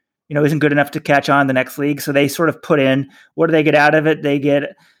 Isn't good enough to catch on the next league. So they sort of put in, what do they get out of it? They get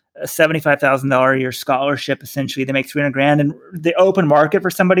a $75,000 a year scholarship. Essentially, they make $300,000, and the open market for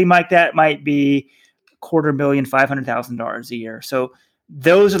somebody like that might be $250,000, $500,000 a year. So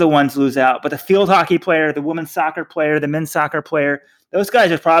those are the ones who lose out. But the field hockey player, the women's soccer player, the men's soccer player, those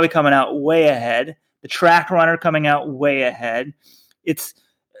guys are probably coming out way ahead. The track runner coming out way ahead. It's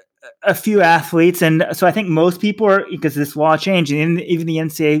a few athletes. And so I think most people are, because this law changed, and even the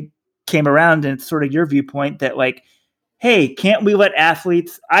NCAA came around, and it's sort of your viewpoint that like, hey, can't we let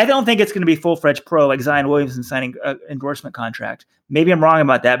athletes, I don't think it's going to be full-fledged pro like Zion Williamson signing an endorsement contract. Maybe I'm wrong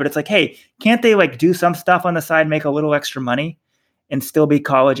about that, but it's like, hey, can't they like do some stuff on the side, make a little extra money and still be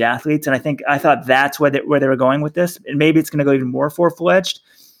college athletes? And I thought that's where they were going with this. And maybe it's going to go even more full-fledged,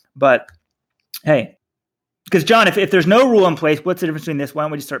 but hey, because John, if there's no rule in place, what's the difference between this? Why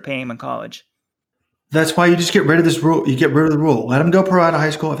don't we just start paying them in college? That's why you just get rid of this rule. You get rid of the rule. Let them go pro out of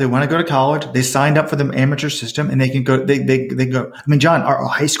high school. If they want to go to college, they signed up for the amateur system and they can go. They go. I mean, John, are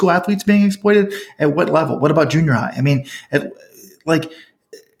high school athletes being exploited? At what level? What about junior high? I mean, to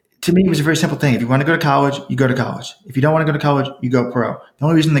me, it was a very simple thing. If you want to go to college, you go to college. If you don't want to go to college, you go pro. The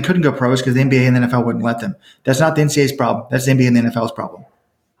only reason they couldn't go pro is because the NBA and the NFL wouldn't let them. That's not the NCAA's problem. That's the NBA and the NFL's problem.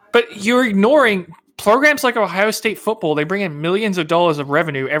 But you're ignoring programs like Ohio State football. They bring in millions of dollars of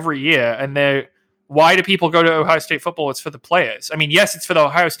revenue every year, and why do people go to Ohio State football? It's for the players. I mean, yes, it's for the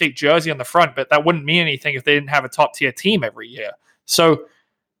Ohio State jersey on the front, but that wouldn't mean anything if they didn't have a top-tier team every year. So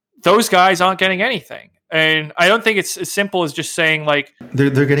those guys aren't getting anything. And I don't think it's as simple as just saying like...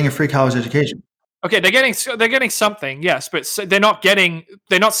 They're getting a free college education. Okay, they're getting something, yes, but they're not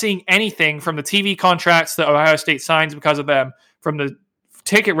seeing anything from the TV contracts that Ohio State signs because of them, from the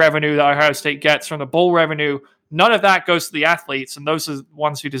ticket revenue that Ohio State gets, from the bowl revenue. None of that goes to the athletes, and those are the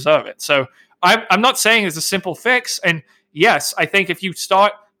ones who deserve it. So I'm not saying it's a simple fix. And yes, I think if you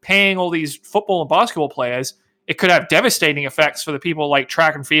start paying all these football and basketball players, it could have devastating effects for the people like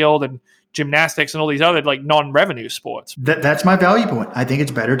track and field and gymnastics and all these other like non-revenue sports. That's my value point. I think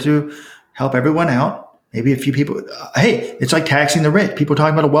it's better to help everyone out. Maybe a few people. Hey, it's like taxing the rich. People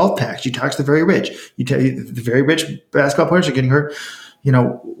talking about a wealth tax. You tax the very rich. You tell the very rich basketball players are getting hurt.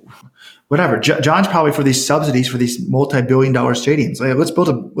 Whatever. John's probably for these subsidies for these multi-billion-dollar stadiums. Like, let's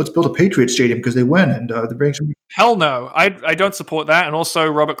build a Patriots stadium because they win and they bring some. Hell no, I don't support that. And also,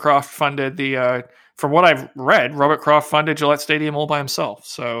 Robert Kraft funded the. From what I've read, Robert Kraft funded Gillette Stadium all by himself.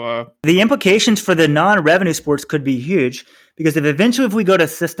 So the implications for the non-revenue sports could be huge, because if we go to a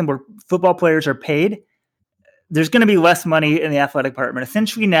system where football players are paid, there's going to be less money in the athletic department.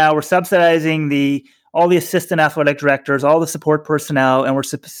 Essentially, now we're subsidizing all the assistant athletic directors, all the support personnel, and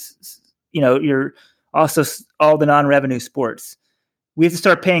you're also all the non-revenue sports. We have to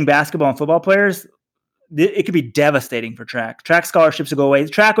start paying basketball and football players. It could be devastating for track. Track scholarships would go away.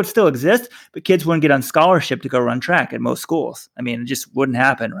 Track would still exist, but kids wouldn't get on scholarship to go run track at most schools. I mean, it just wouldn't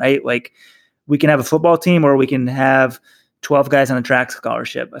happen, right? Like, we can have a football team or we can have 12 guys on a track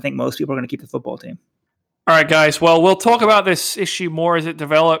scholarship. I think most people are going to keep the football team. All right, guys. Well, we'll talk about this issue more as it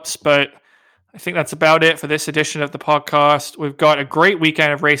develops, but I think that's about it for this edition of the podcast. We've got a great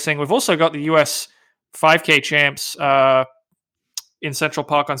weekend of racing. We've also got the US 5K champs in Central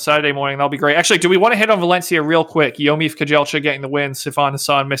Park on Saturday morning. That'll be great. Actually, do we want to hit on Valencia real quick? Yomif Kajelcha getting the win, Sifan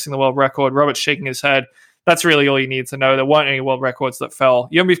Hassan missing the world record, Robert's shaking his head. That's really all you need to know. There weren't any world records that fell.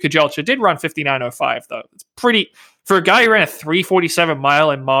 Yomif Kajelcha did run 59.05, though. It's pretty, for a guy who ran a 3:47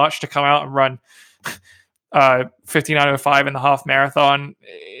 mile in March to come out and run 59.05 in the half marathon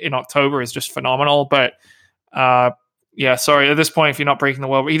in October is just phenomenal. But yeah, sorry, at this point, if you're not breaking the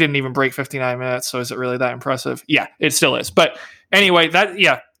world, he didn't even break 59 minutes, so is it really that impressive? Yeah, it still is. But anyway,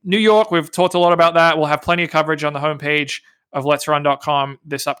 New York, we've talked a lot about that. We'll have plenty of coverage on the homepage of Let'sRun.com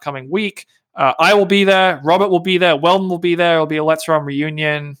this upcoming week. I will be there. Robert will be there. Weldon will be there. It'll be a Let's Run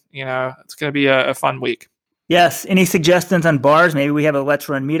reunion. It's going to be a fun week. Yes. Any suggestions on bars? Maybe we have a Let's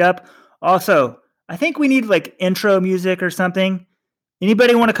Run meetup. Also, I think we need like intro music or something.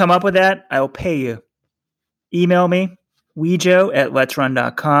 Anybody want to come up with that? I will pay you. Email me,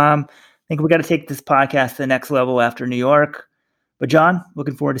 weejo@letsrun.com. I think we got to take this podcast to the next level after New York. But John,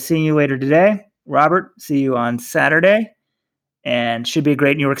 looking forward to seeing you later today. Robert, see you on Saturday. And should be a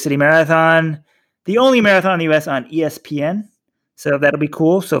great New York City Marathon. The only marathon in the U.S. on ESPN. So that'll be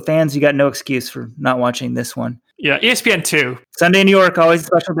cool. So fans, you got no excuse for not watching this one. Yeah, ESPN 2. Sunday in New York, always a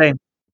special day.